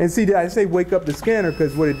right, and see, I say wake up the scanner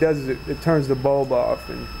because what it does is it turns the bulb off,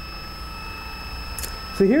 and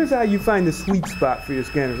So here's how you find the sweet spot for your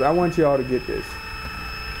scanners. I want you all to get this.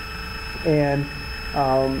 And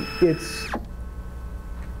it's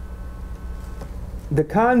the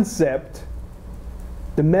concept,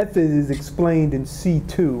 the method is explained in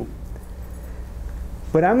C2.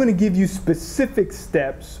 But I'm going to give you specific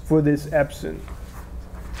steps for this Epson.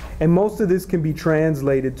 And most of this can be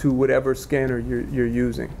translated to whatever scanner you're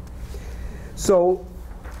using. So,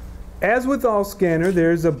 as with all scanner,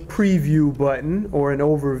 there's a preview button or an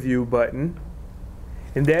overview button.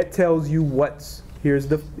 And that tells you here's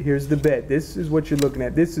the bed. This is what you're looking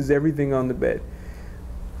at. This is everything on the bed.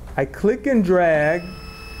 I click and drag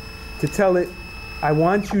to tell it, I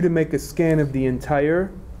want you to make a scan of the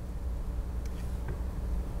entire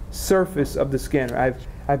surface of the scanner.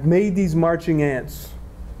 I've made these marching ants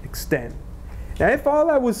extend. Now if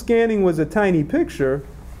all I was scanning was a tiny picture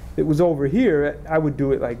that was over here, I would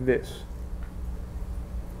do it like this.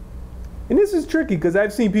 And this is tricky because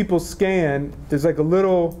I've seen people scan, there's like a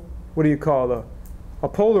little, what do you call a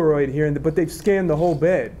Polaroid here, but they've scanned the whole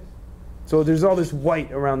bed. So there's all this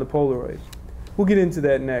white around the Polaroid. We'll get into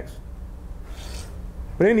that next.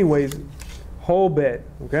 But anyways, whole bed,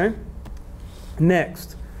 okay?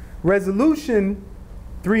 Next, resolution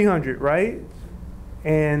 300, right?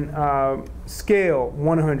 And scale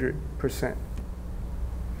 100%.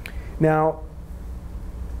 Now,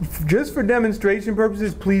 just for demonstration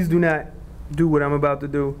purposes, please do not do what I'm about to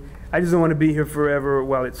do. I just don't want to be here forever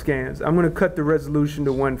while it scans. I'm going to cut the resolution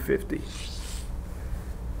to 150.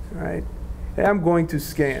 All right, and I'm going to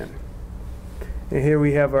scan. And here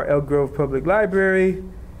we have our Elk Grove Public Library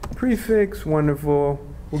prefix. Wonderful.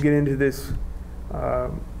 We'll get into this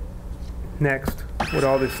next, what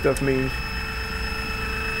all this stuff means.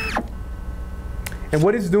 And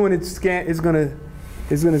what it's doing, it's gonna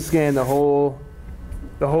scan the whole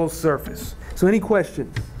surface. So any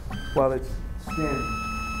questions while it's scanning?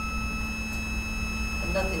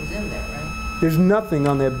 Nothing's in there, right? There's nothing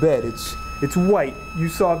on that bed. It's white. You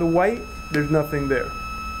saw the white, there's nothing there.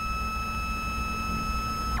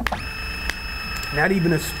 Not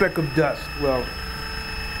even a speck of dust. Well,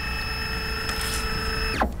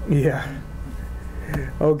 yeah.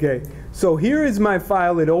 Okay, so here is my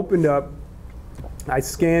file. It opened up. I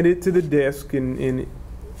scanned it to the disk, and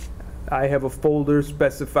I have a folder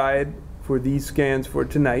specified for these scans for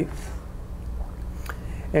tonight.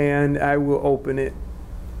 And I will open it.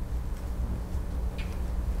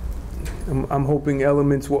 I'm hoping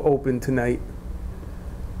Elements will open tonight.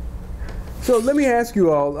 So let me ask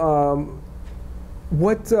you all,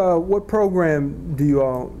 what program do you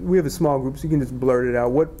all, we have a small group so you can just blurt it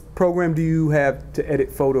out. What program do you have to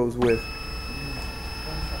edit photos with?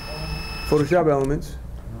 Photoshop Elements.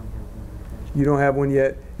 You don't have one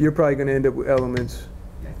yet. You're probably going to end up with Elements.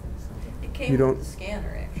 It came with the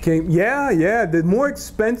scanner, actually. Yeah. The more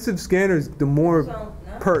expensive scanners, the more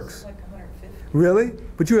perks. It's like 150. Really?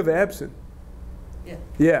 But you have Epson. Yeah.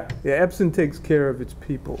 Yeah. Epson takes care of its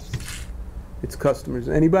people, its customers.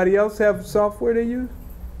 Anybody else have software they use?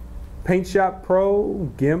 Paint Shop Pro,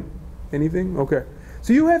 GIMP, anything? Okay.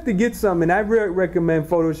 So you have to get some, and I recommend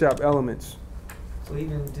Photoshop Elements. So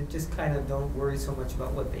even to just kind of don't worry so much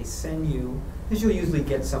about what they send you, because you'll usually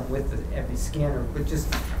get some with every scanner, but just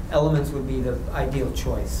Elements would be the ideal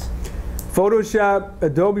choice.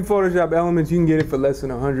 Adobe Photoshop Elements, you can get it for less than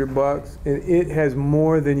 $100, and it has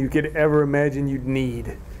more than you could ever imagine you'd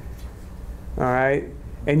need. All right,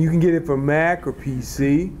 and you can get it for Mac or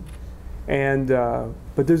PC, and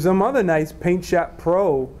but there's some other nice. Paint Shop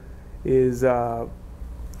Pro is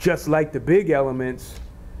just like the big Elements,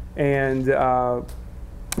 and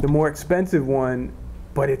the more expensive one,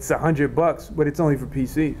 but it's $100, but it's only for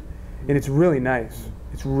PCs, and it's really nice.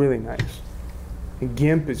 It's really nice. And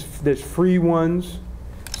GIMP there's free ones.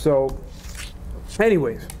 So,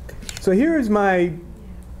 anyways, so here is my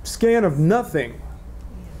scan of nothing.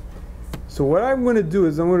 So what I'm going to do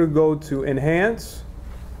is I'm going to go to Enhance,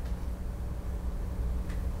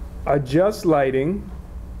 Adjust Lighting,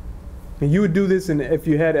 and you would do this if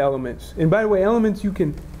you had Elements. And by the way, Elements you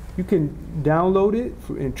can download it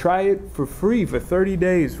and try it for free for 30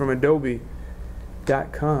 days from Adobe.com.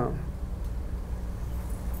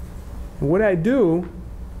 What I do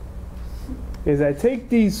is I take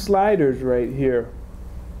these sliders right here,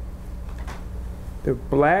 the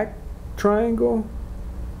black triangle,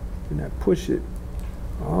 and I push it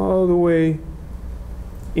all the way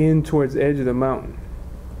in towards the edge of the mountain.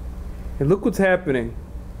 And look what's happening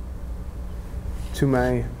to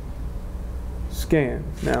my scan.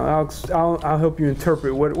 Now I'll help you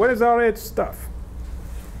interpret what is all that stuff.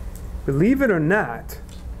 Believe it or not,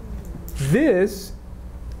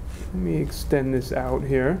 let me extend this out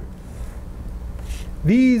here.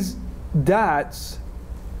 These dots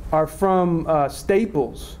are from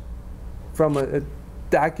staples from a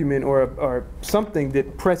document or something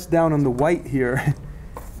that pressed down on the white here.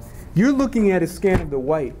 You're looking at a scan of the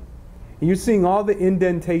white, and you're seeing all the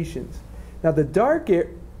indentations. Now the dark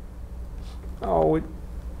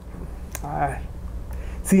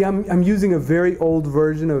see, I'm using a very old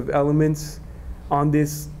version of Elements on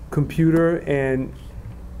this computer, and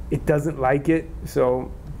it doesn't like it.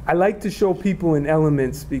 So I like to show people in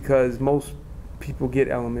Elements because most people get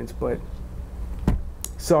Elements, but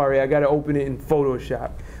sorry, I got to open it in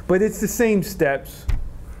Photoshop. But it's the same steps.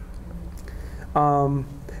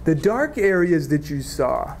 The dark areas that you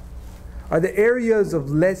saw are the areas of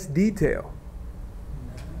less detail.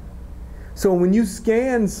 So when you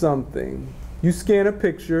scan something, you scan a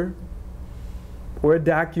picture or a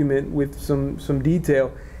document with some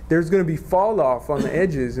detail, there's going to be fall off on the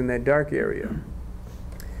edges in that dark area.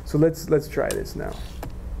 So let's try this now.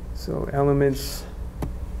 So Elements.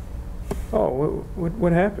 Oh,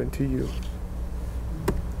 what happened to you?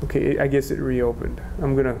 Okay, I guess it reopened.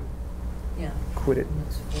 I'm gonna quit it.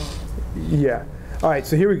 Yeah. All right.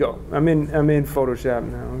 So here we go. I'm in Photoshop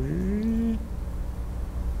now.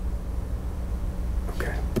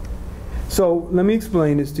 Okay. So let me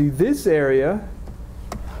explain this to you. This area,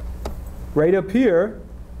 right up here,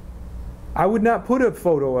 I would not put a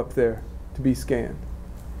photo up there to be scanned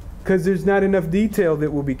because there's not enough detail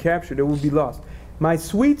that will be captured. It will be lost. My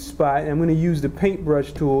sweet spot, I'm going to use the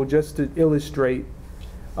paintbrush tool just to illustrate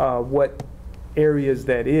what areas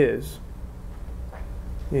that is.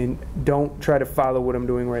 And don't try to follow what I'm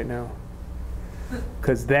doing right now,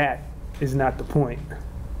 because that is not the point.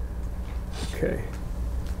 Okay.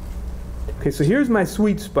 Okay, so here's my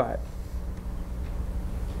sweet spot.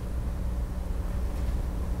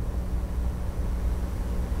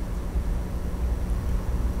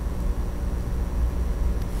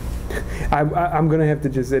 I'm going to have to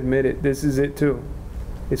just admit it. This is it too.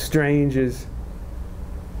 As strange as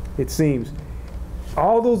it seems.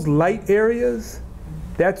 All those light areas,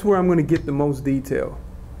 that's where I'm going to get the most detail.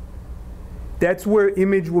 That's where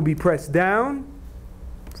image will be pressed down,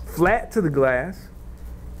 flat to the glass,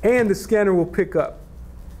 and the scanner will pick up.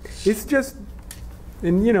 It's just,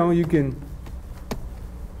 and you know, you can.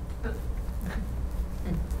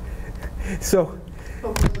 So.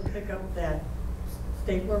 But will it pick up that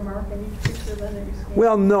stapler mark in each picture then that you scan?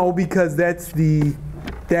 Well, no, because that's the.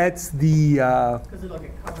 Because it'll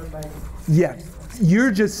get covered by. Yeah,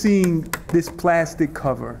 you're just seeing this plastic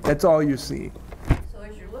cover. That's all you're seeing. So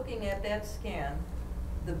as you're looking at that scan,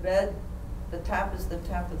 the bed, the top is the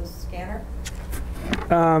top of the scanner? You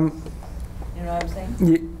know what I'm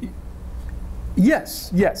saying?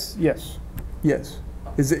 Yes.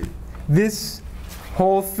 Is it this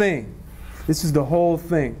whole thing? This is the whole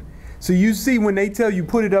thing. So you see when they tell you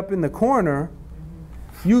put it up in the corner,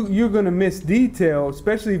 you're going to miss detail,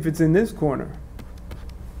 especially if it's in this corner.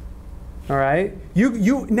 All right?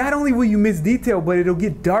 You not only will you miss detail, but it'll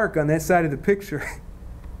get dark on that side of the picture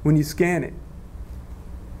when you scan it.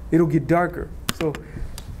 It'll get darker. So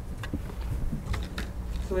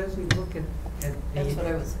as we look at the, That's what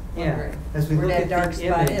I was wondering. as we where look that at dark the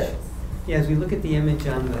spot image, is. yeah, as we look at the image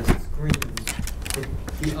on the screen,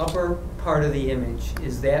 the upper part of the image,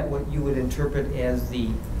 is that what you would interpret as the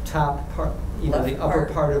top part, Left the upper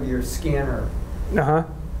part. part of your scanner? uh-huh.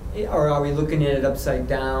 Or are we looking at it upside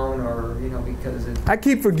down, or, because it... I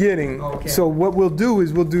keep forgetting. Okay. So what we'll do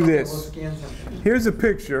is we'll do Okay, this. we'll scan something. Here's a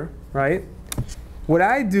picture, right? What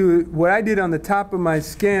I did on the top of my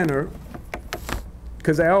scanner,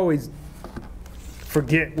 because I always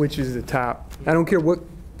forget which is the top. I don't care what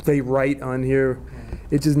they write on here.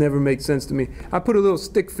 It just never makes sense to me. I put a little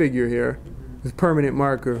stick figure here with permanent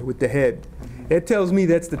marker with the head. It tells me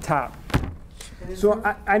that's the top. So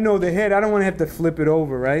I know the head. I don't want to have to flip it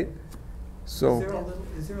over, right? So.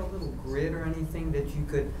 Is there a little grid or anything that you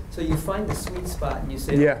could, so you find the sweet spot and you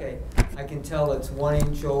say, Yeah. okay, I can tell it's 1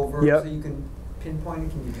 inch over, Yep. so you can pinpoint it,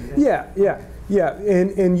 can you do that? Yeah.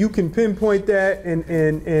 And you can pinpoint that,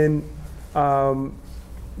 and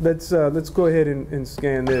let's go ahead and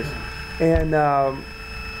scan this. And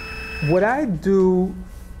what I do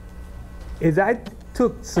is I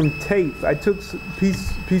took some tape. I took a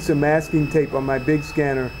piece of masking tape on my big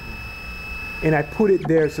scanner, and I put it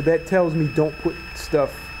there, so that tells me don't put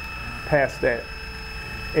stuff past that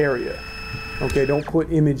area. Okay, don't put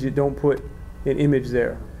an image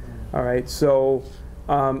there. All right, so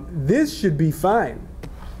this should be fine.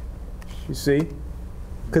 You see,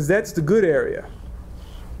 because that's the good area.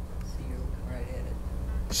 See, you're looking right at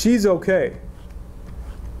it. She's okay.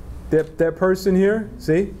 That person here,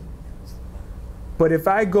 see? But if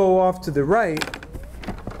I go off to the right,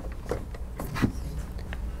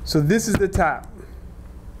 So this is the top.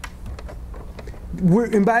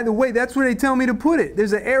 And by the way, that's where they tell me to put it.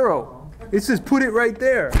 There's an arrow. It says put it right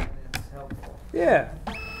there. That's helpful. Yeah.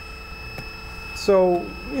 So,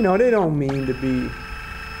 you know, they don't mean to be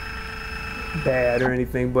bad or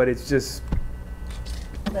anything, but it's just...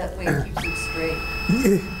 That way it keeps it straight.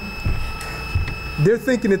 They're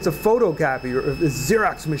thinking it's a photocopy or a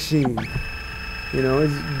Xerox machine. You know,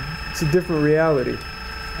 it's a different reality.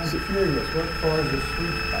 I'm curious, what causes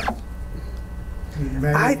sweet spots? You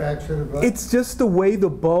manufacture the bulb? It's just the way the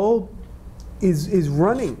bulb is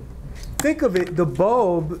running. Think of it, the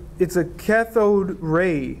bulb, it's a cathode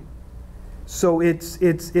ray. So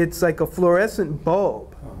it's like a fluorescent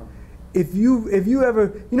bulb. If you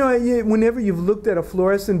ever, you know, whenever you've looked at a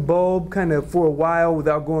fluorescent bulb kind of for a while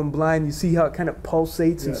without going blind, you see how it kind of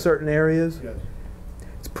pulsates in certain areas? Yes.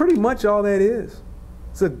 It's pretty much all that is.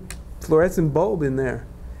 It's a fluorescent bulb in there.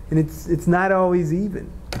 And it's not always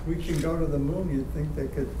even. We can go to the moon, you'd think they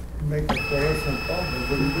could make a fluorescent bulb, they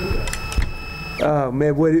wouldn't do that. Oh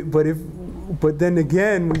man, but then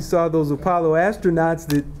again, we saw those Apollo astronauts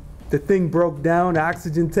that the thing broke down, the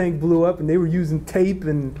oxygen tank blew up, and they were using tape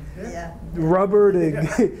and rubber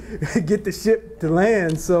to get the ship to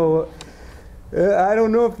land. So I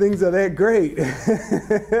don't know if things are that great.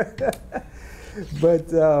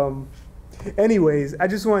 But anyways, I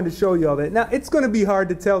just wanted to show you all that. Now, it's going to be hard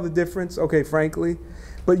to tell the difference, okay, frankly.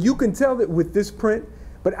 But you can tell that with this print.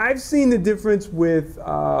 But I've seen the difference with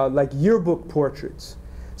like yearbook portraits.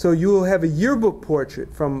 So you'll have a yearbook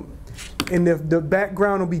portrait from, and the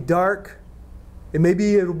background will be dark, and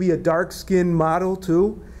maybe it'll be a dark-skinned model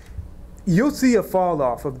too. You'll see a fall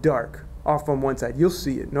off of dark off on one side. You'll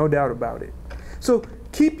see it, no doubt about it. So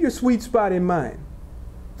keep your sweet spot in mind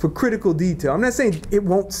for critical detail. I'm not saying it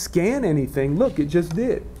won't scan anything. Look, it just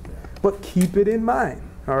did. But keep it in mind,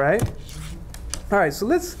 all right? All right, so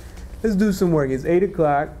let's do some work. It's 8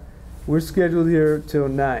 o'clock. We're scheduled here till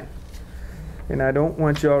 9. And I don't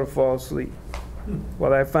want y'all to fall asleep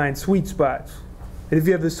while I find sweet spots. And if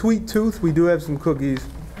you have the sweet tooth, we do have some cookies.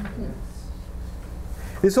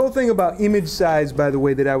 This whole thing about image size, by the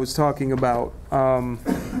way, that I was talking about, I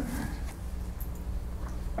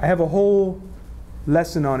have a whole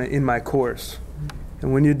lesson on it in my course.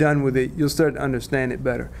 And when you're done with it, you'll start to understand it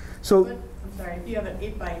better. So, I'm sorry, if you have an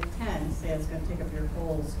 8x10, say it's going to take up your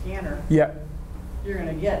whole scanner, yeah. You're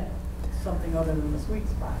going to get something other than the sweet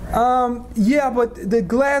spot, right? Yeah, but the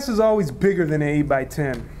glass is always bigger than an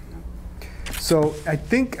 8x10. So I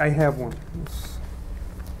think I have one.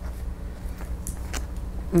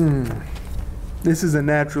 This is a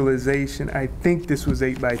naturalization. I think this was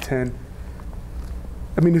 8x10.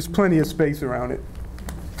 I mean, there's plenty of space around it.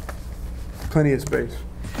 Plenty of space.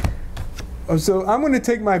 So I'm going to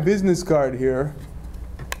take my business card here,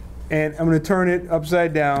 and I'm going to turn it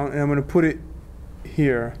upside down, and I'm going to put it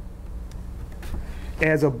here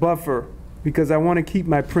as a buffer, because I want to keep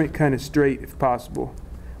my print kind of straight if possible.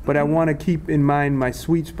 But I want to keep in mind my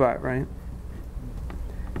sweet spot, right?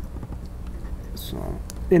 So,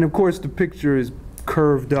 and of course the picture is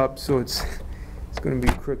curved up, so it's going to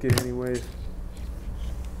be crooked anyways.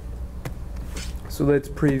 So let's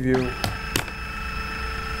preview.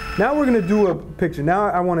 Now we're going to do a picture. Now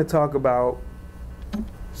I want to talk about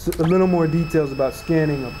a little more details about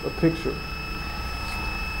scanning a picture.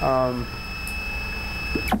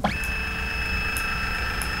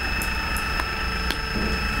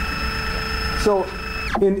 So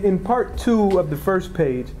in part 2 of the first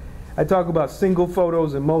page, I talk about single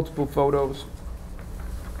photos and multiple photos.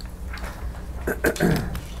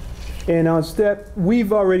 And on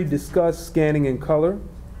we've already discussed scanning in color.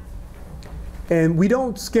 And we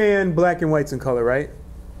don't scan black and whites in color, right?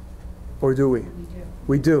 Or do we?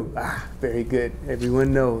 We do. Ah, very good.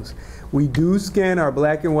 Everyone knows. We do scan our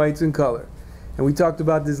black and whites in color. And we talked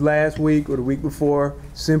about this last week or the week before.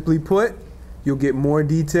 Simply put, you'll get more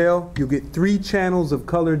detail. You'll get 3 channels of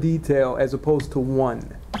color detail as opposed to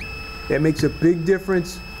 1. That makes a big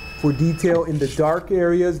difference for detail in the dark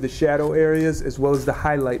areas, the shadow areas, as well as the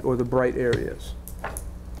highlight or the bright areas.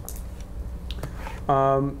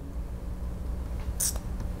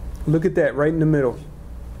 Look at that, right in the middle.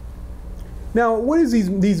 Now, what is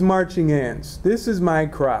these marching ants? This is my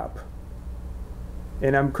crop.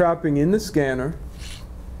 And I'm cropping in the scanner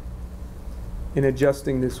and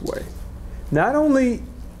adjusting this way. Not only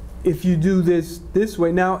if you do this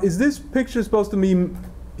way. Now, is this picture supposed to be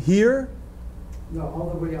here? No,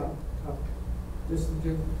 all the way up.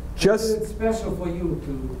 Just it's special for you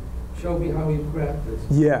to show me how you craft this.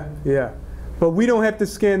 Yeah, yeah. But we don't have to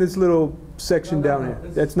scan this little section down here. No,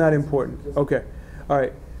 That's not important. Okay. All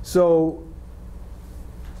right. So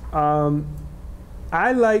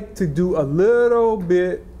I like to do a little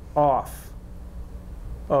bit off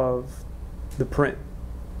of the print.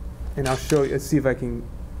 And I'll show you, let's see if I can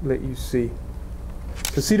let you see.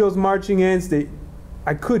 So see those marching ants,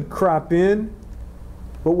 I could crop in,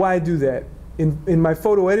 but why do that? In my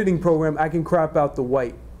photo editing program, I can crop out the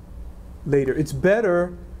white later. It's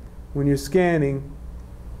better when you're scanning,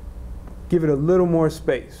 give it a little more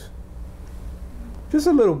space. Just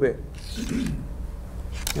a little bit.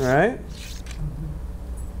 All right?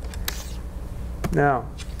 Now,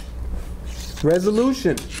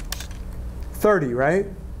 resolution, 30, right?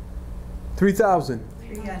 3,000.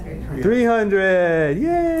 300. 300,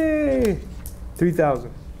 yay!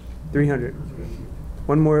 3,000, 300.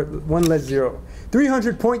 One less zero.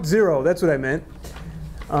 300.0, that's what I meant.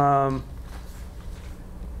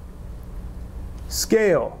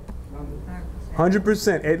 Scale,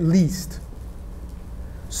 100% at least.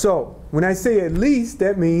 So when I say at least,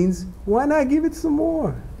 that means why not give it some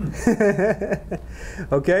more?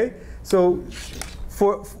 Okay, so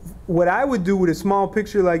for what I would do with a small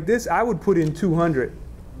picture like this, I would put in 200.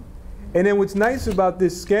 And then what's nice about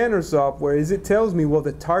this scanner software is it tells me, well,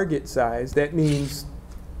 the target size, that means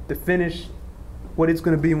the finish, what it's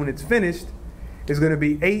going to be when it's finished, is going to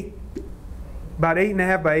be about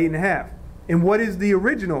 8.5 by 8.5. And what is the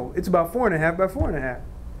original? It's about 4.5 by 4.5.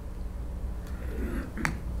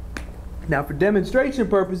 Now, for demonstration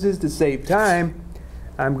purposes, to save time,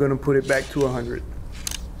 I'm going to put it back to 100.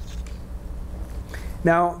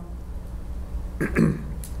 Now,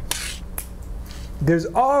 there's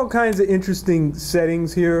all kinds of interesting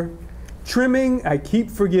settings here. Trimming, I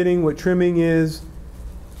keep forgetting what trimming is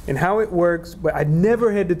and how it works, but I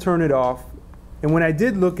never had to turn it off. And when I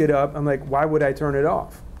did look it up, I'm like, why would I turn it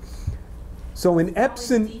off? So in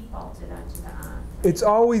Epson, it's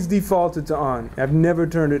always defaulted to on. I've never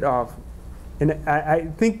turned it off. And I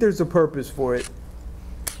think there's a purpose for it.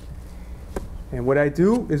 And what I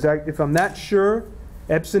do is, if I'm not sure,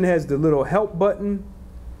 Epson has the little help button.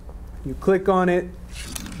 You click on it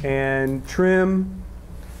and trim.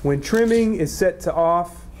 When trimming is set to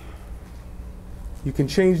off, you can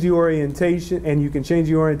change the orientation, and you can change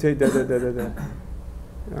the orientation.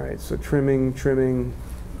 All right, so trimming. Trimming,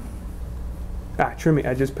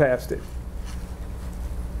 I just passed it.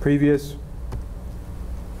 Previous.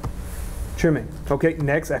 Trimming. Okay,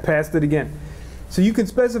 next, I passed it again. So you can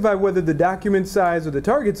specify whether the document size or the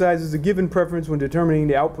target size is a given preference when determining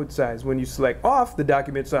the output size. When you select off, the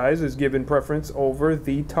document size is given preference over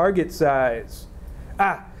the target size.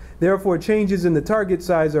 Therefore, changes in the target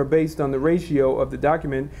size are based on the ratio of the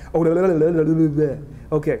document.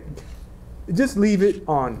 Okay, just leave it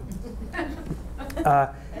on.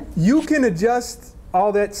 You can adjust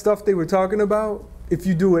all that stuff they were talking about if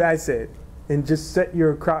you do what I said and just set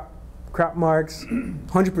your crop marks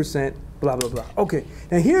 100%. Blah, blah, blah. Okay,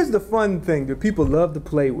 now here's the fun thing that people love to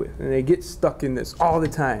play with, and they get stuck in this all the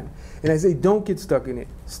time. And I say, don't get stuck in it.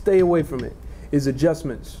 Stay away from it. Is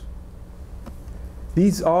adjustments.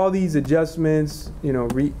 All these adjustments, you know,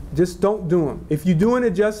 just don't do them. If you do an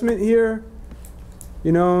adjustment here,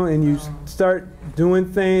 you know, and you start doing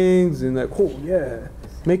things and like, oh yeah,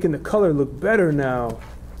 making the color look better now.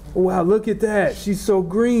 Oh, wow, look at that. She's so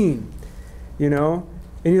green, you know.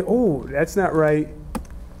 And you, oh, that's not right.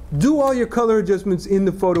 Do all your color adjustments in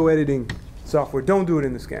the photo editing software. Don't do it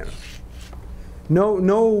in the scanner.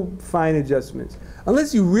 No fine adjustments.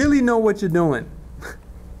 Unless you really know what you're doing.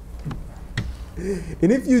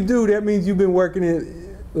 And if you do, that means you've been working it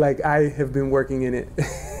like I have been working in it.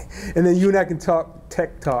 And then you and I can talk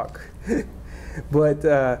tech talk. But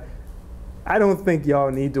I don't think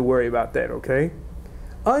y'all need to worry about that, okay?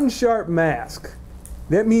 Unsharp mask.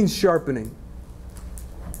 That means sharpening.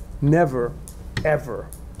 Never, ever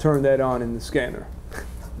turn that on in the scanner.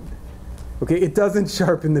 Okay, it doesn't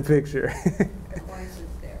sharpen the picture. Why is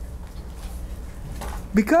it there?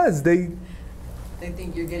 Because they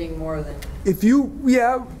think you're getting more than. If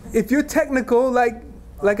you're technical, like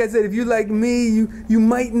I said, if you're like me, you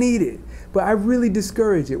might need it. But I really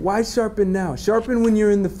discourage it. Why sharpen now? Sharpen when you're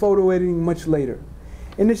in the photo editing much later.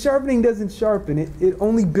 And the sharpening doesn't sharpen, it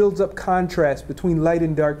only builds up contrast between light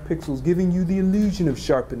and dark pixels, giving you the illusion of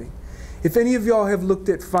sharpening. If any of y'all have looked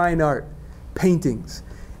at fine art, paintings,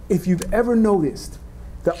 if you've ever noticed,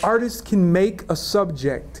 the artist can make a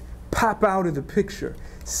subject pop out of the picture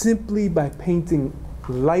simply by painting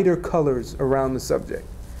lighter colors around the subject.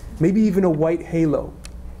 Maybe even a white halo.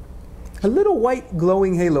 A little white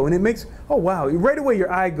glowing halo, and it makes, oh wow, right away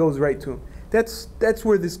your eye goes right to him. That's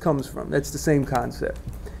where this comes from. That's the same concept.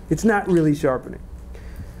 It's not really sharpening.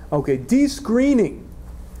 Okay, descreening.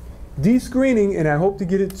 Descreening, and I hope to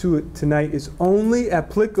get to it tonight, is only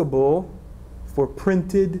applicable for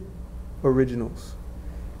printed originals.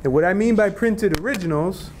 And what I mean by printed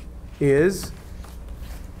originals is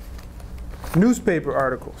newspaper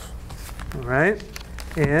articles, all right?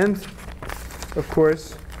 And, of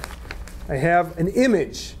course, I have an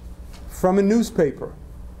image from a newspaper.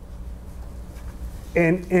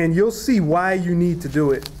 And you'll see why you need to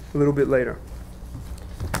do it a little bit later.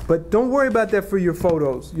 But don't worry about that for your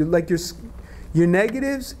photos. Like your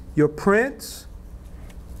negatives, your prints,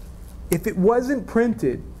 if it wasn't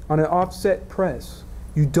printed on an offset press,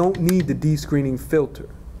 you don't need the descreening filter.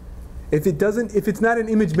 If it's not an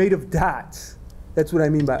image made of dots, that's what I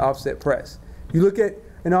mean by offset press. You look at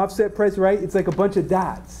an offset press, right? It's like a bunch of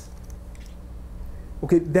dots.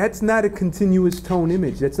 Okay, that's not a continuous tone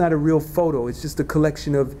image. That's not a real photo. It's just a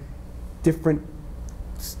collection of different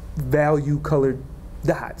value colored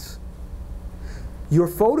dots. Your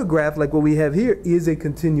photograph, like what we have here, is a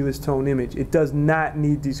continuous tone image. It does not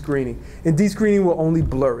need descreening. And descreening will only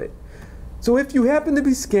blur it. So if you happen to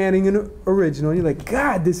be scanning an original and you're like,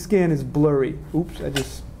 God, this scan is blurry.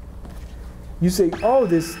 Oops, you say, oh,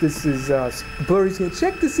 this is blurry scan.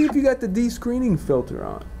 Check to see if you got the descreening filter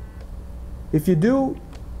on. If you do,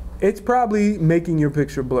 it's probably making your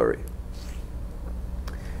picture blurry.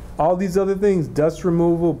 All these other things, dust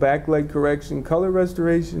removal, backlight correction, color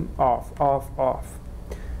restoration, off, off, off.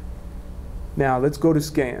 Now let's go to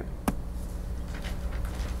scan.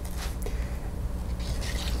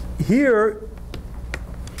 Here,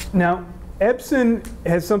 now Epson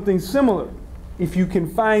has something similar. If you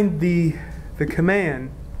can find the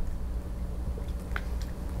command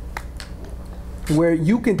where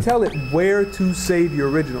you can tell it where to save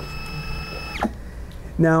your original.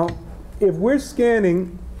 Now, if we're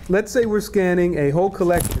scanning, let's say we're scanning a whole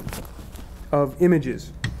collection of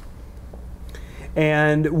images,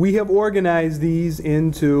 and we have organized these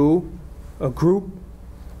into a group,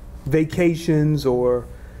 vacations or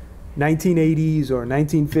 1980s or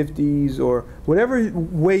 1950s or whatever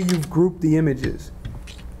way you've grouped the images.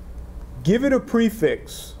 Give it a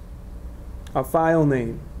prefix, a file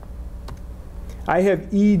name. I have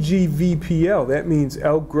EGVPL, that means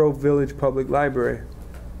Elk Grove Village Public Library,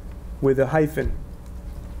 with a hyphen.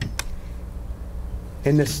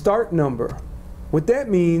 And the start number, what that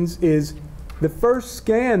means is the first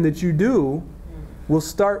scan that you do will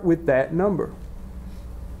start with that number.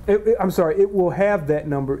 It will have that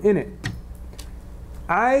number in it.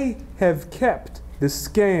 I have kept the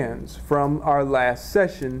scans from our last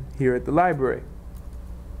session here at the library.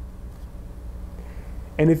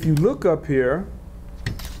 And if you look up here,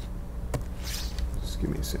 just give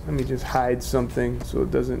me a second. Let me just hide something so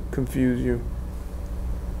it doesn't confuse you.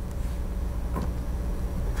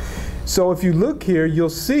 So if you look here, you'll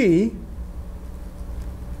see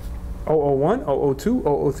 001,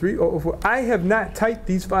 002, 003, 004. I have not typed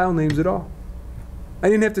these file names at all. I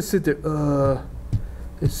didn't have to sit there,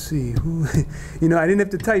 let's see, who, I didn't have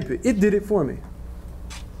to type it. It did it for me.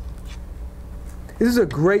 This is a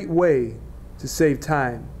great way to save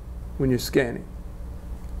time when you're scanning.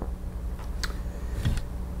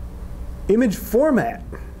 Image format.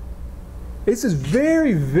 This is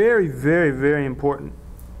very, very, very, very important.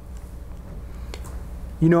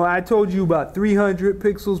 I told you about 300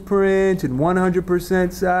 pixels per inch and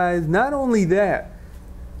 100% size. Not only that,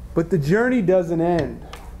 but the journey doesn't end.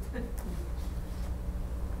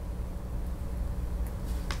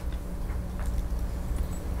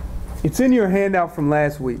 It's in your handout from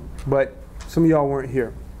last week, but some of y'all weren't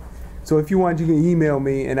here. So if you want, you can email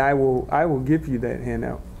me and I will give you that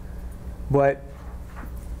handout. But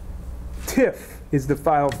TIFF is the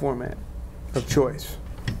file format of choice.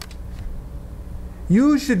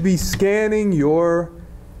 You should be scanning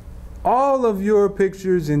all of your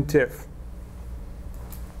pictures in TIFF.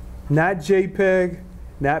 Not JPEG,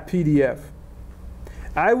 not PDF.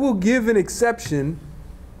 I will give an exception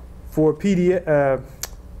for PDF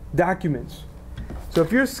documents. So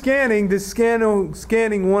if you're scanning this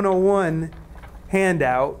Scanning 101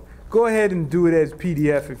 handout, go ahead and do it as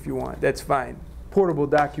PDF if you want. That's fine. Portable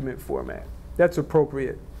document format. That's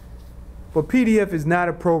appropriate. But PDF is not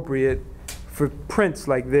appropriate for prints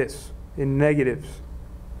like this in negatives.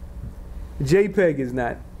 JPEG is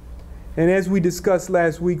not. And as we discussed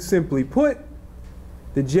last week, simply put,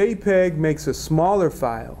 the JPEG makes a smaller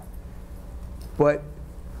file, but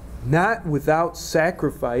not without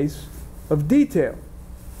sacrifice of detail.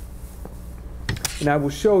 And I will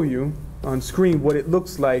show you on screen what it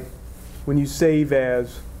looks like when you save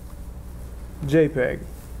as JPEG.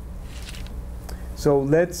 So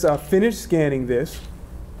let's finish scanning this.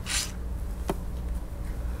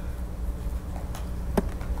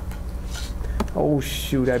 Oh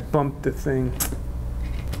shoot, I bumped the thing.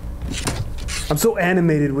 I'm so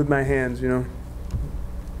animated with my hands, you know.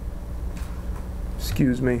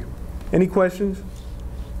 Excuse me. Any questions?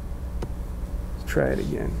 Let's try it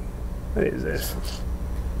again. What is this?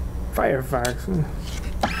 Firefox.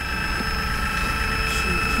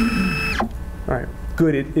 All right,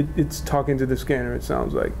 good. It's talking to the scanner, it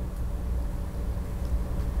sounds like.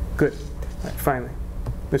 Good. All right, finally.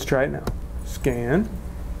 Let's try it now. Scan.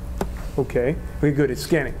 Okay. Okay, good. It's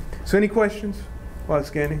scanning. So any questions while it's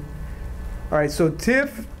scanning? All right, so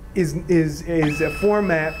TIFF is a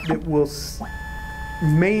format that will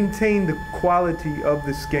maintain the quality of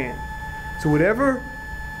the scan. So whatever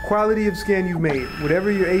quality of scan you made,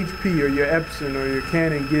 whatever your HP or your Epson or your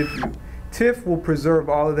Canon gives you, TIFF will preserve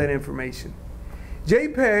all of that information.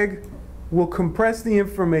 JPEG will compress the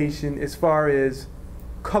information as far as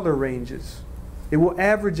color ranges. It will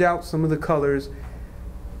average out some of the colors.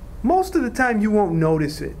 Most of the time you won't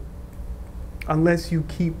notice it unless you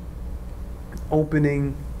keep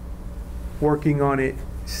opening, working on it,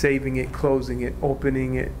 saving it, closing it,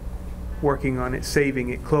 opening it, working on it, saving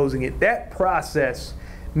it, closing it. That process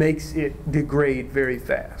makes it degrade very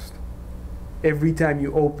fast. Every time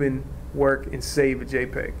you open, work, and save a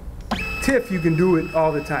JPEG. TIFF, you can do it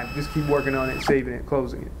all the time. Just keep working on it, saving it,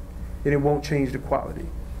 closing it. And it won't change the quality.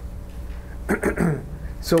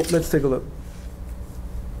 So let's take a look.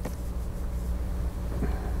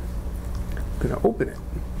 I'm gonna open it.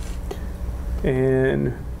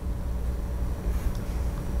 And,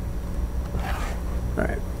 all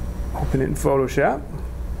right, open it in Photoshop.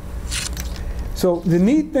 So the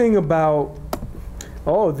neat thing about,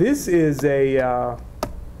 this is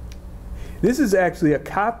actually a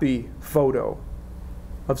copy photo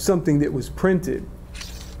of something that was printed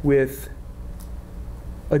with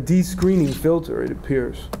a descreening filter, it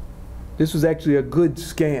appears. This was actually a good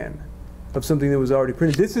scan of something that was already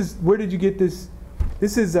printed. This is, where did you get this?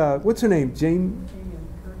 This is, what's her name? Jamie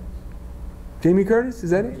Curtis, is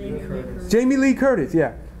that it? Jamie Curtis. Jamie Lee Curtis,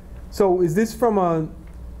 yeah. So is this from a...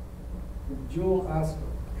 Jewel Oscar.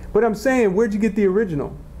 But I'm saying, where'd you get the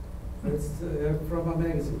original? It's from a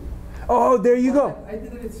magazine. Oh, there you go. I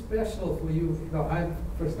did it special for you. No, I'm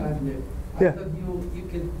first time here. I thought you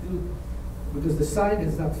can do, because the sign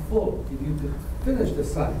is not full. If you could finish the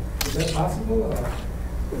sign, is that possible?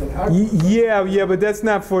 Yeah, but that's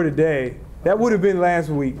not for today. That would have been last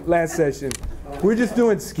week, last session. We're just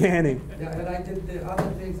doing scanning. Yeah, and I did the other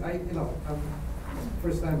things. I'm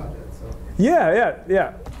first time at that, so.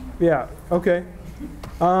 Yeah. Okay.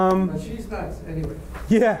 But she's nice, anyway.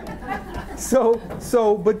 Yeah.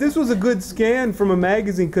 But this was a good scan from a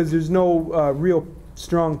magazine because there's no real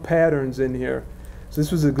strong patterns in here. So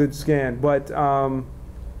this was a good scan. But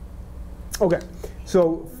okay.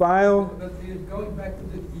 So file. But going back to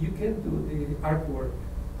you can do the artwork,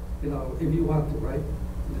 if you want to, right?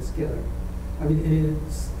 In the scanner. I mean,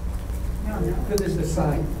 it's finish the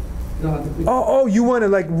sign. You want to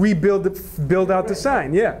like build out the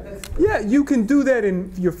sign? Yeah. Yeah, you can do that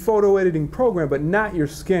in your photo editing program, but not your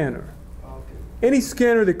scanner. Okay. Any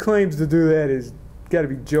scanner that claims to do that is got to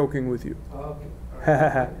be joking with you. Okay.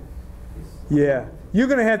 Right. Yeah, you're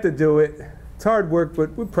gonna have to do it. It's hard work,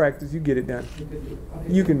 but with practice, you get it done.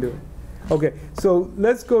 You can do it. Okay, so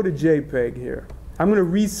let's go to JPEG here. I'm gonna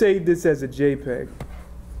resave this as a JPEG.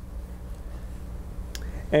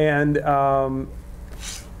 And I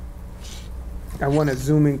want to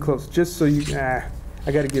zoom in close, just so you, I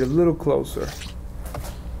got to get a little closer.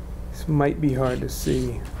 This might be hard to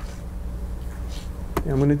see.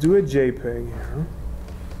 And I'm going to do a JPEG here.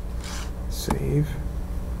 Save.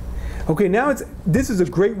 Okay, now this is a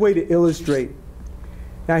great way to illustrate.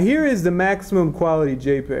 Now here is the maximum quality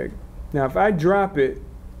JPEG. Now if I drop it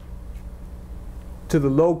to the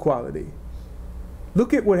low quality,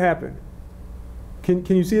 look at what happened. Can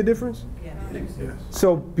you see a difference? Yeah. Yes.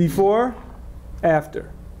 So before,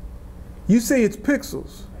 after. You say it's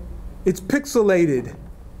pixels. It's pixelated.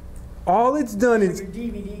 All it's done is... Your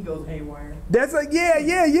DVD goes haywire. That's like,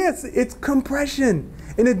 yes. It's compression.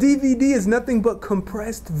 And a DVD is nothing but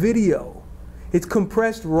compressed video. It's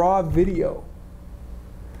compressed raw video.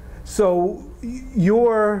 So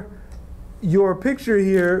your picture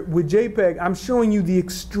here with JPEG, I'm showing you the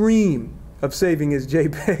extreme of saving as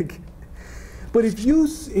JPEG. But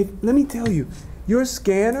let me tell you, your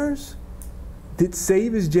scanners that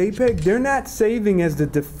save as JPEG, they're not saving as the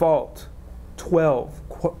default 12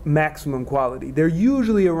 maximum quality. They're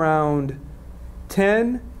usually around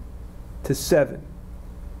 10 to 7.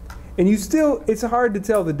 And it's hard to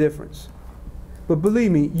tell the difference. But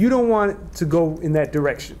believe me, you don't want it to go in that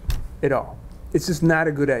direction at all. It's just not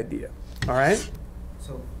a good idea. All right?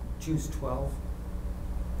 So choose 12.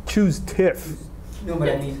 Choose TIFF. No, but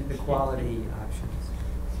I mean the quality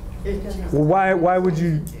options. Well, why would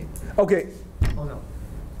you? Okay, Oh, no.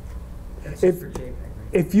 That's If- for JPEG, right?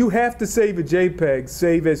 if you have to save a JPEG,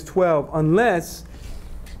 save as 12, unless,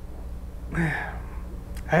 I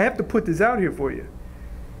have to put this out here for you.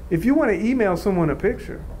 If you want to email someone a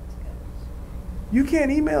picture, you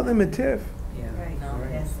can't email them a TIFF. Yeah. Right, No.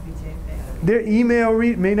 it has to be JPEG. Their email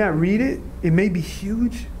may not read it. It may be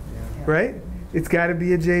huge, Yeah. right? It's got to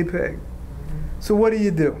be a JPEG. So what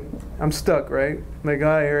do? I'm stuck, right? Like,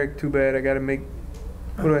 ah, Eric, too bad. I got to make,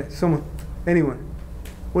 what do I, someone, anyone.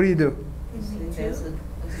 What do you do? Save as a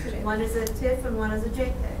JPEG. One is a TIFF and one is a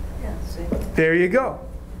JPEG. Yeah, save it. There you go.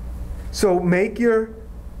 So make your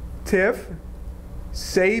TIFF,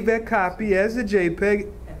 save that copy as a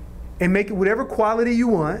JPEG, and make it whatever quality you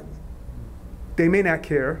want. They may not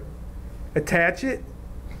care. Attach it,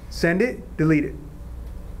 send it, delete it.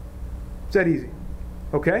 It's that easy.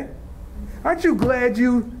 Okay? Aren't you glad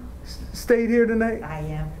you stayed here tonight? I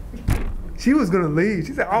am. She was gonna leave.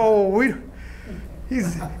 She said, "Oh,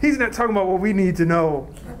 he's not talking about what we need to know."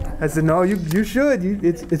 I said, "No, you should.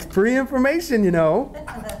 It's free information, you know."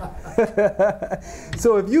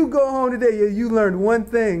 So if you go home today, you learned one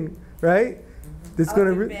thing, right? That's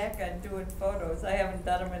gonna. I'll be back on doing photos. I haven't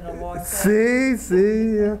done them in a long time.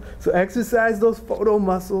 See, yeah. So exercise those photo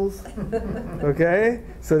muscles, okay?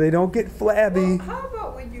 So they don't get flabby. Well, how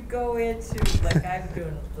about when you go into, like I'm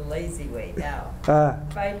doing the lazy way now,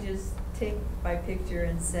 if I just take my picture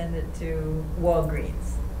and send it to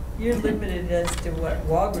Walgreens, you're limited as to what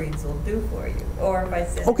Walgreens will do for you. Or if I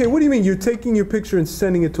send Okay, what do you mean? You're taking your picture and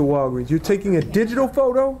sending it to Walgreens? You're taking a digital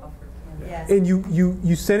photo yes, and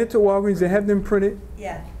you send it to Walgreens and have them print it?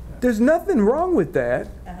 yeah, There's nothing wrong with that.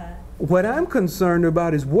 What I'm concerned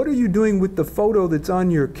about is what are you doing with the photo that's on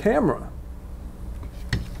your camera?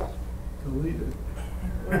 Delete it.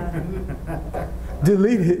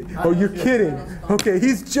 Delete it. Oh, you're kidding. Okay,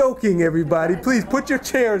 he's joking, everybody. Please put your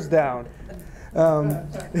chairs down. No,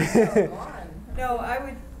 I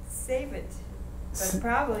would save it, but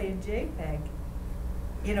probably in JPEG.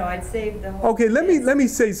 You know, I'd save the whole. Okay, let me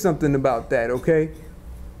say something about that, okay?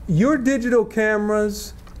 Your digital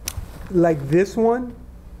cameras, like this one,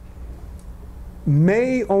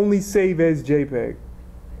 may only save as JPEG,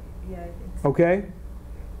 Yeah, I think so. okay?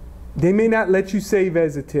 They may not let you save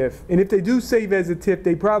as a TIFF. And if they do save as a TIFF,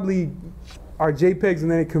 they probably are JPEGs and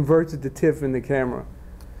then it converts it to TIFF in the camera.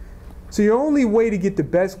 So your only way to get the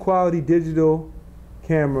best quality digital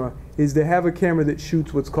camera is to have a camera that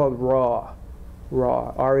shoots what's called RAW,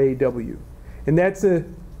 R-A-W. And that's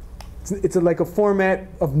like a format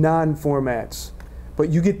of non-formats. But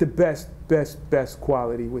you get the best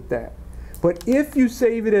quality with that. But if you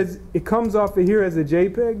save it as, it comes off of here as a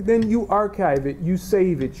JPEG, then you archive it, you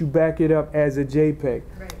save it, you back it up as a JPEG.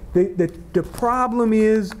 Right. The problem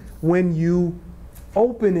is when you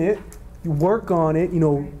open it, you work on it, you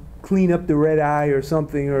know, clean up the red eye or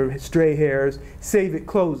something or stray hairs, save it,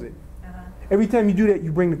 close it. Every time you do that,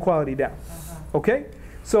 you bring the quality down. Okay?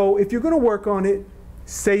 So if you're going to work on it,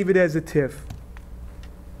 save it as a TIFF.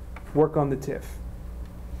 Work on the TIFF.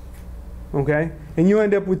 Okay? And you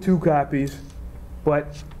end up with 2 copies,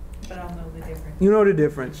 but I'll know the difference. you know the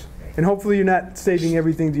difference. And hopefully you're not saving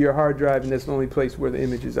everything to your hard drive and that's the only place where the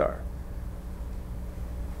images are.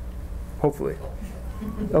 Hopefully.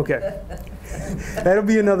 Okay. That'll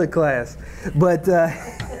be another class. But,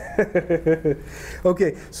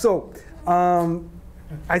 okay, so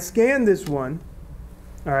I scanned this one.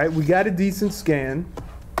 All right, we got a decent scan.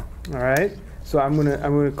 All right, so I'm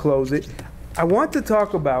gonna close it. I want to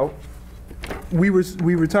talk about, we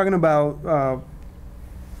were talking about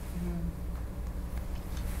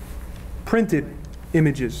printed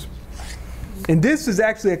images. And this is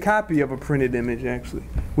actually a copy of a printed image, actually,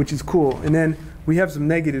 which is cool. And then we have some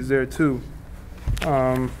negatives there, too.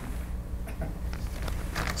 So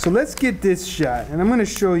let's get this shot, and I'm going to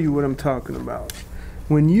show you what I'm talking about.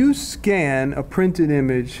 When you scan a printed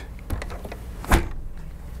image,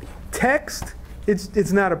 text,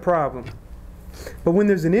 it's not a problem. But when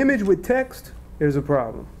there's an image with text, there's a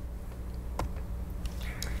problem.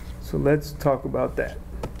 So let's talk about that.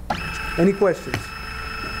 Any questions?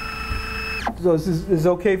 So this is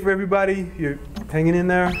okay for everybody? You're hanging in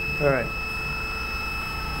there? All right.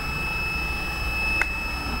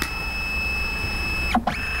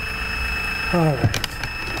 All right.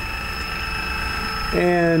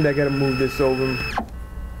 And I got to move this over.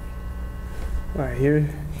 All right, here.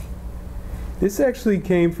 This actually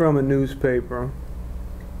came from a newspaper.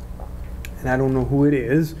 And I don't know who it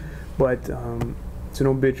is, but it's an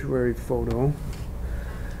obituary photo.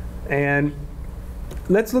 And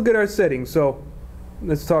let's look at our settings. So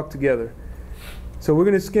let's talk together. So we're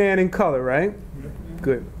going to scan in color, right?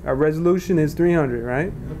 Good. Our resolution is 300,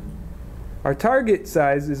 right? Our target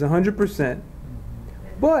size is 100%,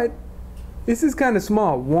 but this is kind of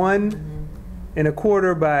small, 1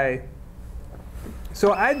 1/4 by,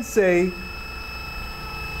 so I'd say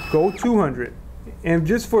go 200. And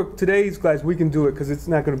just for today's class, we can do it because it's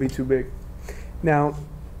not going to be too big. Now,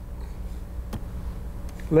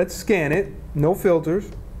 let's scan it, no filters.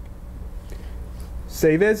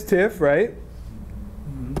 Save as TIFF, right?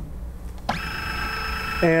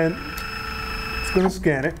 And it's going to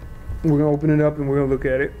scan it. We're going to open it up and we're going to look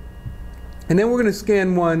at it. And then we're going to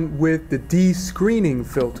scan one with the descreening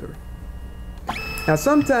filter. Now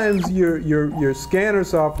sometimes your scanner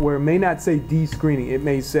software may not say descreening, it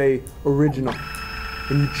may say original.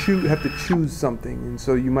 And you have to choose something, and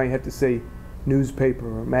so you might have to say newspaper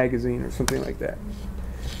or magazine or something like that.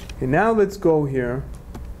 And now let's go here,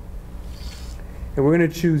 and we're going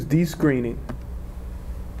to choose descreening.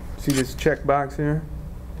 See this checkbox here?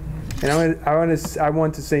 And I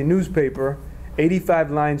want to say newspaper,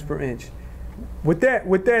 85 lines per inch.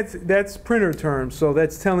 That's printer terms, so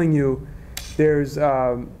that's telling you there's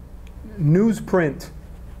newsprint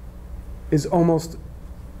is almost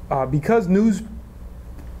because newspaper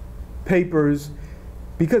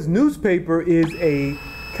is a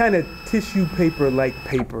kind of tissue paper-like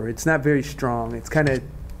paper. It's not very strong. It's kind of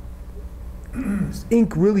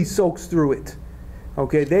ink really soaks through it.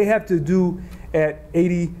 Okay, they have to do at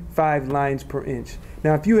 85 lines per inch.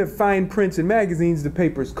 Now, if you have fine prints in magazines, the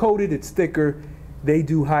paper is coated, it's thicker, they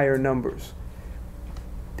do higher numbers.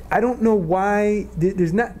 I don't know why,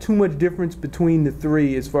 there's not too much difference between the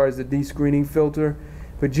three as far as the descreening filter,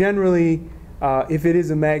 but generally, if it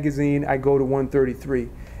is a magazine, I go to 133.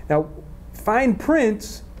 Now, fine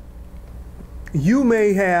prints, you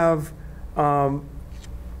may have a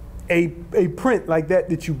print like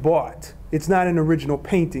that you bought. It's not an original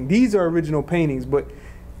painting. These are original paintings, but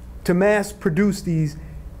to mass produce these,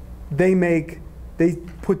 they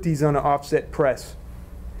put these on an offset press.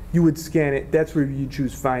 You would scan it. That's where you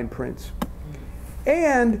choose fine prints.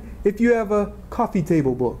 And if you have a coffee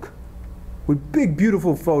table book with big,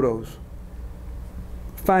 beautiful photos,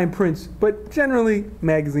 fine prints, but generally,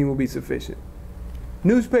 magazine will be sufficient.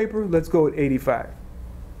 Newspaper, let's go at 85.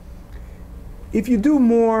 If you do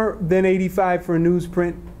more than 85 for a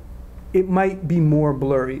newsprint, it might be more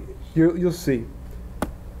blurry. You'll see.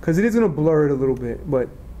 Because it is going to blur it a little bit, but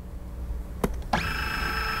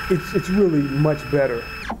it's really much better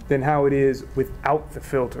than how it is without the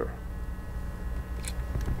filter.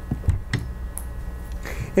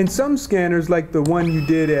 And some scanners, like the one you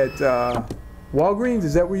did at Walgreens,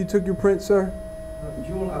 is that where you took your print, sir?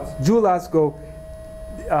 Jewel Osco.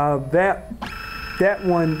 That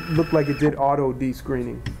one looked like it did auto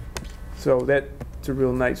descreening. So that's a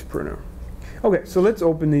real nice printer. Okay, so let's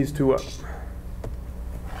open these two up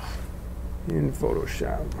in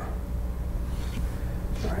Photoshop.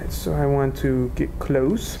 All right, so I want to get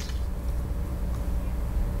close.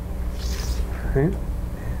 All right.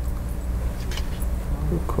 A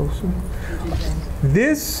little closer.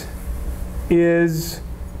 This is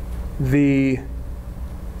the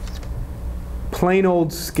plain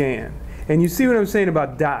old scan. And you see what I'm saying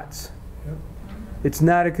about dots. Yep. It's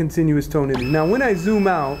not a continuous tone image. Now when I zoom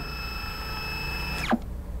out,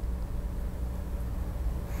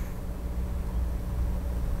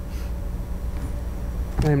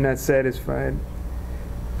 I'm not satisfied.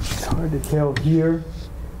 It's hard to tell here.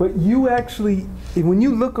 But you actually, when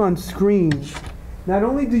you look on screen, not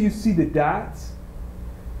only do you see the dots,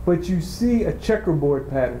 but you see a checkerboard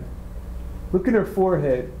pattern. Look at her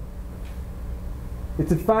forehead.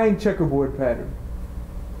 It's a fine checkerboard pattern.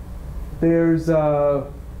 There's,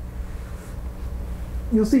 you'll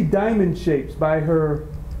see diamond shapes by her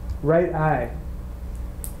right eye.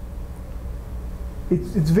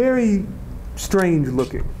 It's very strange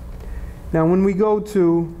looking. Now when we go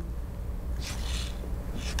to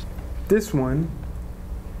this one,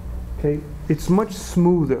 okay, it's much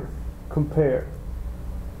smoother compared.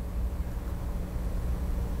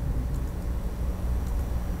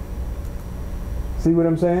 See what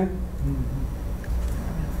I'm saying?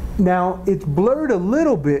 Mm-hmm. Now it's blurred a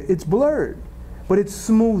little bit, it's blurred, but it's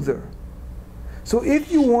smoother. So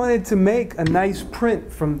if you wanted to make a nice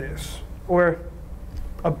print from this, or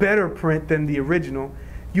a better print than the original,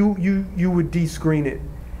 you would descreen it.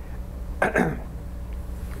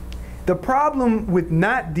 The problem with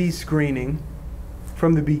not descreening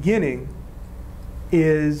from the beginning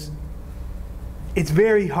is it's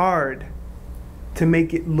very hard to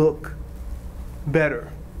make it look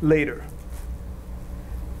better later.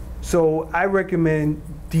 So I recommend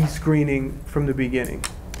descreening from the beginning.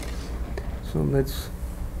 So let's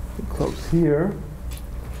get close here.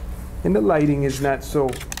 And the lighting is not so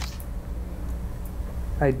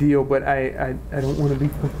ideal, but I don't want to be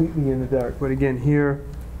completely in the dark. But again, here,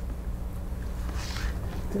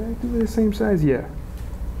 did I do the same size? Yeah.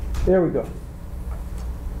 There we go.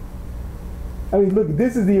 I mean, look,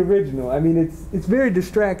 this is the original. I mean, it's very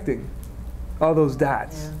distracting, all those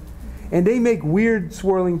dots. Yeah. And they make weird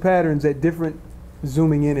swirling patterns at different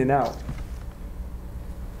zooming in and out.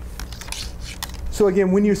 So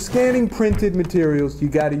again, when you're scanning printed materials, you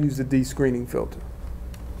got to use the descreening filter.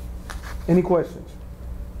 Any questions?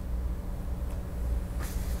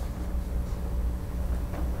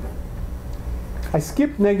 I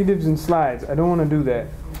skipped negatives and slides. I don't want to do that.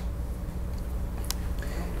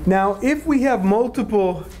 Now, if we have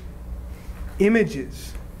multiple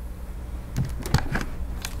images,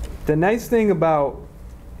 the nice thing about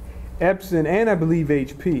Epson and I believe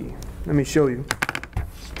HP, let me show you.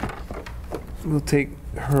 We'll take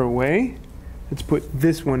her away. Let's put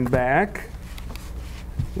this one back.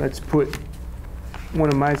 Let's put one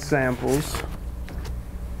of my samples.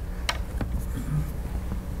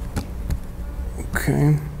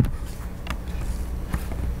 Okay.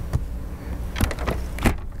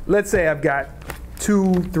 Let's say I've got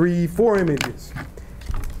 2, 3, 4 images.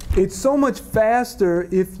 It's so much faster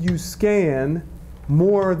if you scan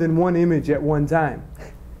more than one image at one time.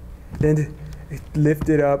 Then lift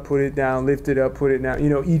it up, put it down, lift it up, put it down, you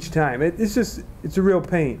know, each time. It's a real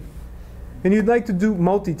pain. And you'd like to do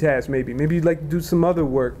multitask maybe. Maybe you'd like to do some other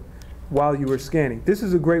work while you were scanning. This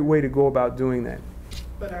is a great way to go about doing that.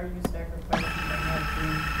 But are you sacrificing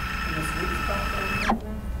in the sweet spot?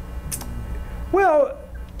 Well,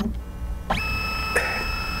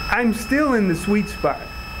 I'm still in the sweet spot.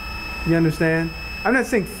 You understand? I'm not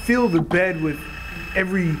saying fill the bed with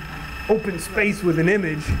every open space with an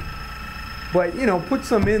image, but you know, put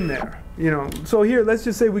some in there. You know, so here, let's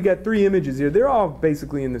just say we got 3 images here. They're all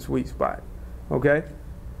basically in the sweet spot. Okay?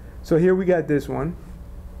 So here we got this one.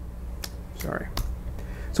 Sorry.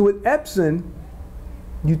 So with Epson,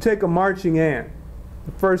 you take a marching ant,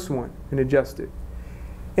 the first one, and adjust it.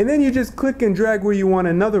 And then you just click and drag where you want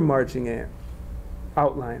another marching ant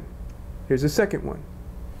outline. Here's a second one.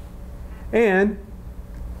 And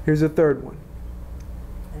here's a third one.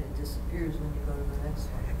 And it disappears when you go to the next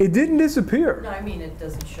one. It didn't disappear. No, I mean it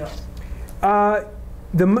doesn't show.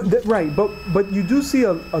 Right, but you do see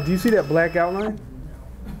do you see that black outline?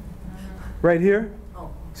 Right here?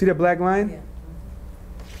 Oh. See that black line? Yeah.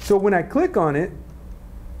 So when I click on it,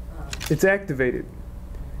 it's activated.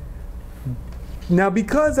 Now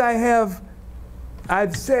because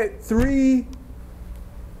I've set 3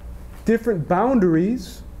 different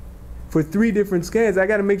boundaries for 3 different scans, I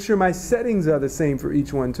got to make sure my settings are the same for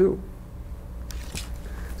each one too.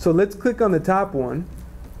 So let's click on the top one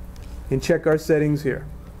and check our settings here.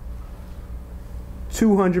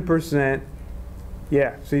 200%.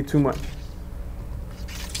 Yeah, see, too much.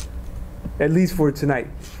 At least for tonight.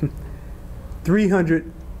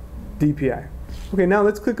 300 DPI. Okay, now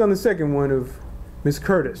let's click on the second one of Miss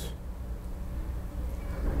Curtis.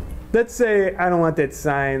 Let's say I don't want that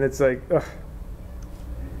sign that's like, ugh.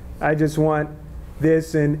 I just want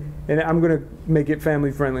this, and I'm going to make it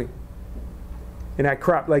family friendly. And I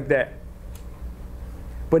crop like that.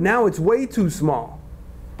 But now it's way too small.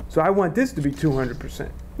 So I want this to be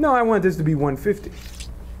 200%. No, I want this to be 150.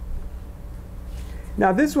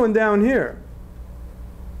 Now this one down here,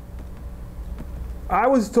 I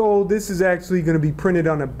was told this is actually going to be printed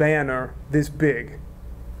on a banner this big.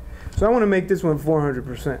 So I want to make this one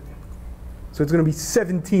 400%. So it's going to be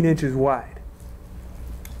 17 inches wide.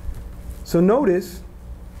 So notice,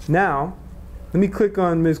 now, let me click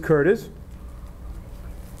on Ms. Curtis.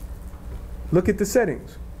 Look at the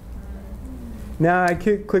settings. Now I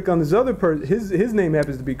click on this other person, his name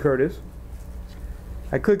happens to be Curtis.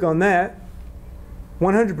 I click on that,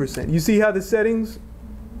 100%. You see how the settings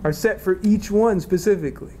are set for each one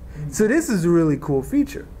specifically. So this is a really cool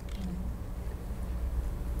feature.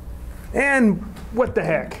 And what the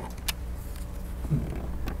heck?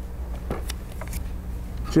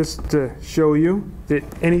 Just to show you that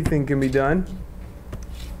anything can be done,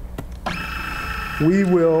 we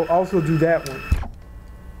will also do that one.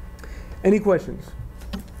 Any questions?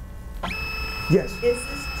 Yes? Is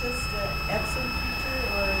this just an Epson feature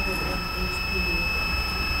or is it an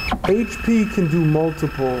HP? HP can do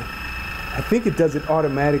multiple. I think it does it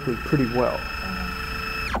automatically pretty well.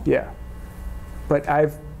 Yeah. But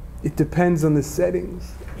it depends on the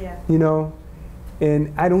settings. Yeah. You know?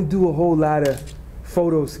 And I don't do a whole lot of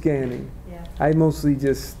photo scanning. Yeah. I mostly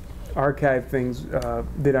just archive things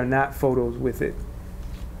that are not photos with it.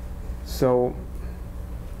 So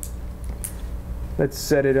Let's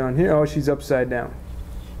set it on here. Oh, she's upside down.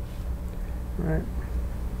 All right.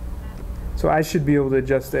 So I should be able to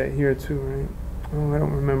adjust that here too, right? Oh, I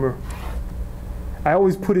don't remember. I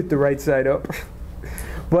always put it the right side up.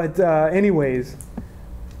 But anyways.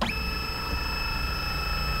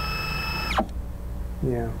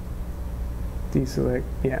 Yeah. Deselect.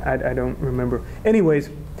 Yeah, I don't remember.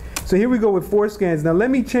 Anyways, so here we go with 4 scans. Now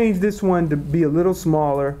let me change this one to be a little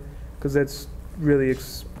smaller because that's really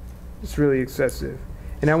it's really excessive.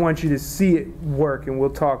 And I want you to see it work, and we'll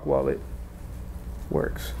talk while it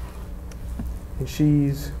works. And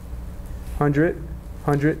she's 100,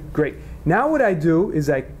 100, great. Now what I do is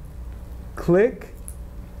I click,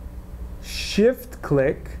 shift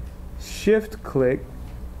click, shift click,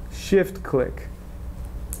 shift click.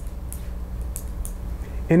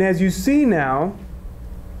 And as you see now,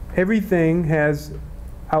 everything has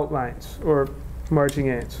outlines or marching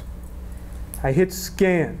ants. I hit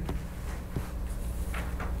scan.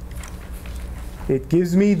 It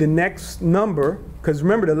gives me the next number, because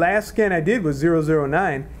remember the last scan I did was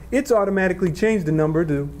 009. It's automatically changed the number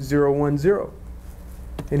to 010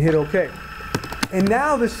 and hit OK. And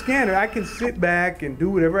now the scanner, I can sit back and do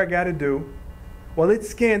whatever I got to do while it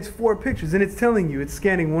scans 4 pictures. And it's telling you it's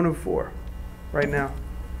scanning 1 of 4 right now.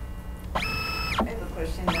 I have a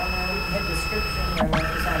question. I know we had description and one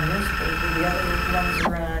was on newspaper. The other ones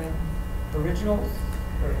were on originals?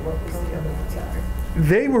 Or what was the other ones on?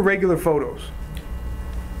 They were regular photos.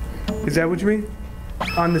 Is that what you mean?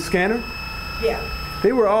 On the scanner? Yeah.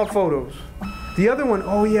 They were all photos. The other one,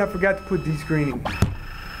 oh yeah, I forgot to put descreening.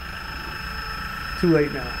 Too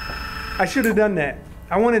late now. I should have done that.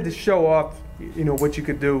 I wanted to show off, you know, what you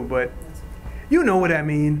could do, but you know what I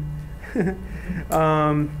mean.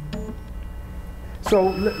 So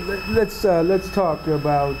let's talk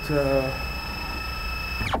about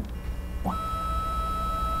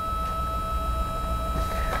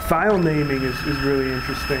file naming is really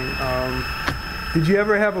interesting. Did you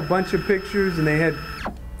ever have a bunch of pictures and they had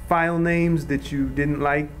file names that you didn't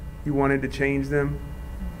like? You wanted to change them?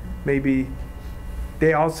 Maybe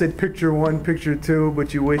they all said picture 1, picture 2,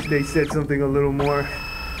 but you wish they said something a little more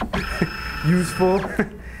useful.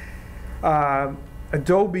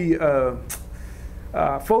 Adobe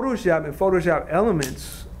Photoshop and Photoshop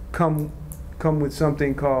Elements come with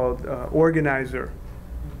something called Organizer.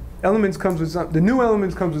 Elements comes with the new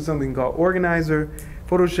Elements comes with something called Organizer.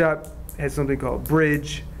 Photoshop has something called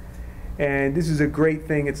Bridge, and this is a great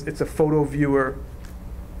thing. It's a photo viewer,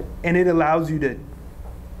 and it allows you to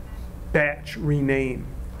batch rename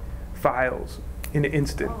files in an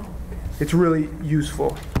instant. It's really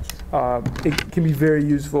useful. It can be very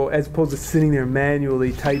useful as opposed to sitting there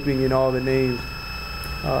manually typing in all the names.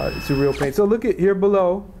 It's a real pain. So look at here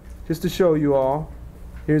below, just to show you all.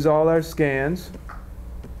 Here's all our scans.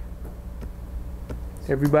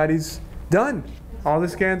 Everybody's done. All the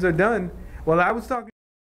scans are done. Well, I was talking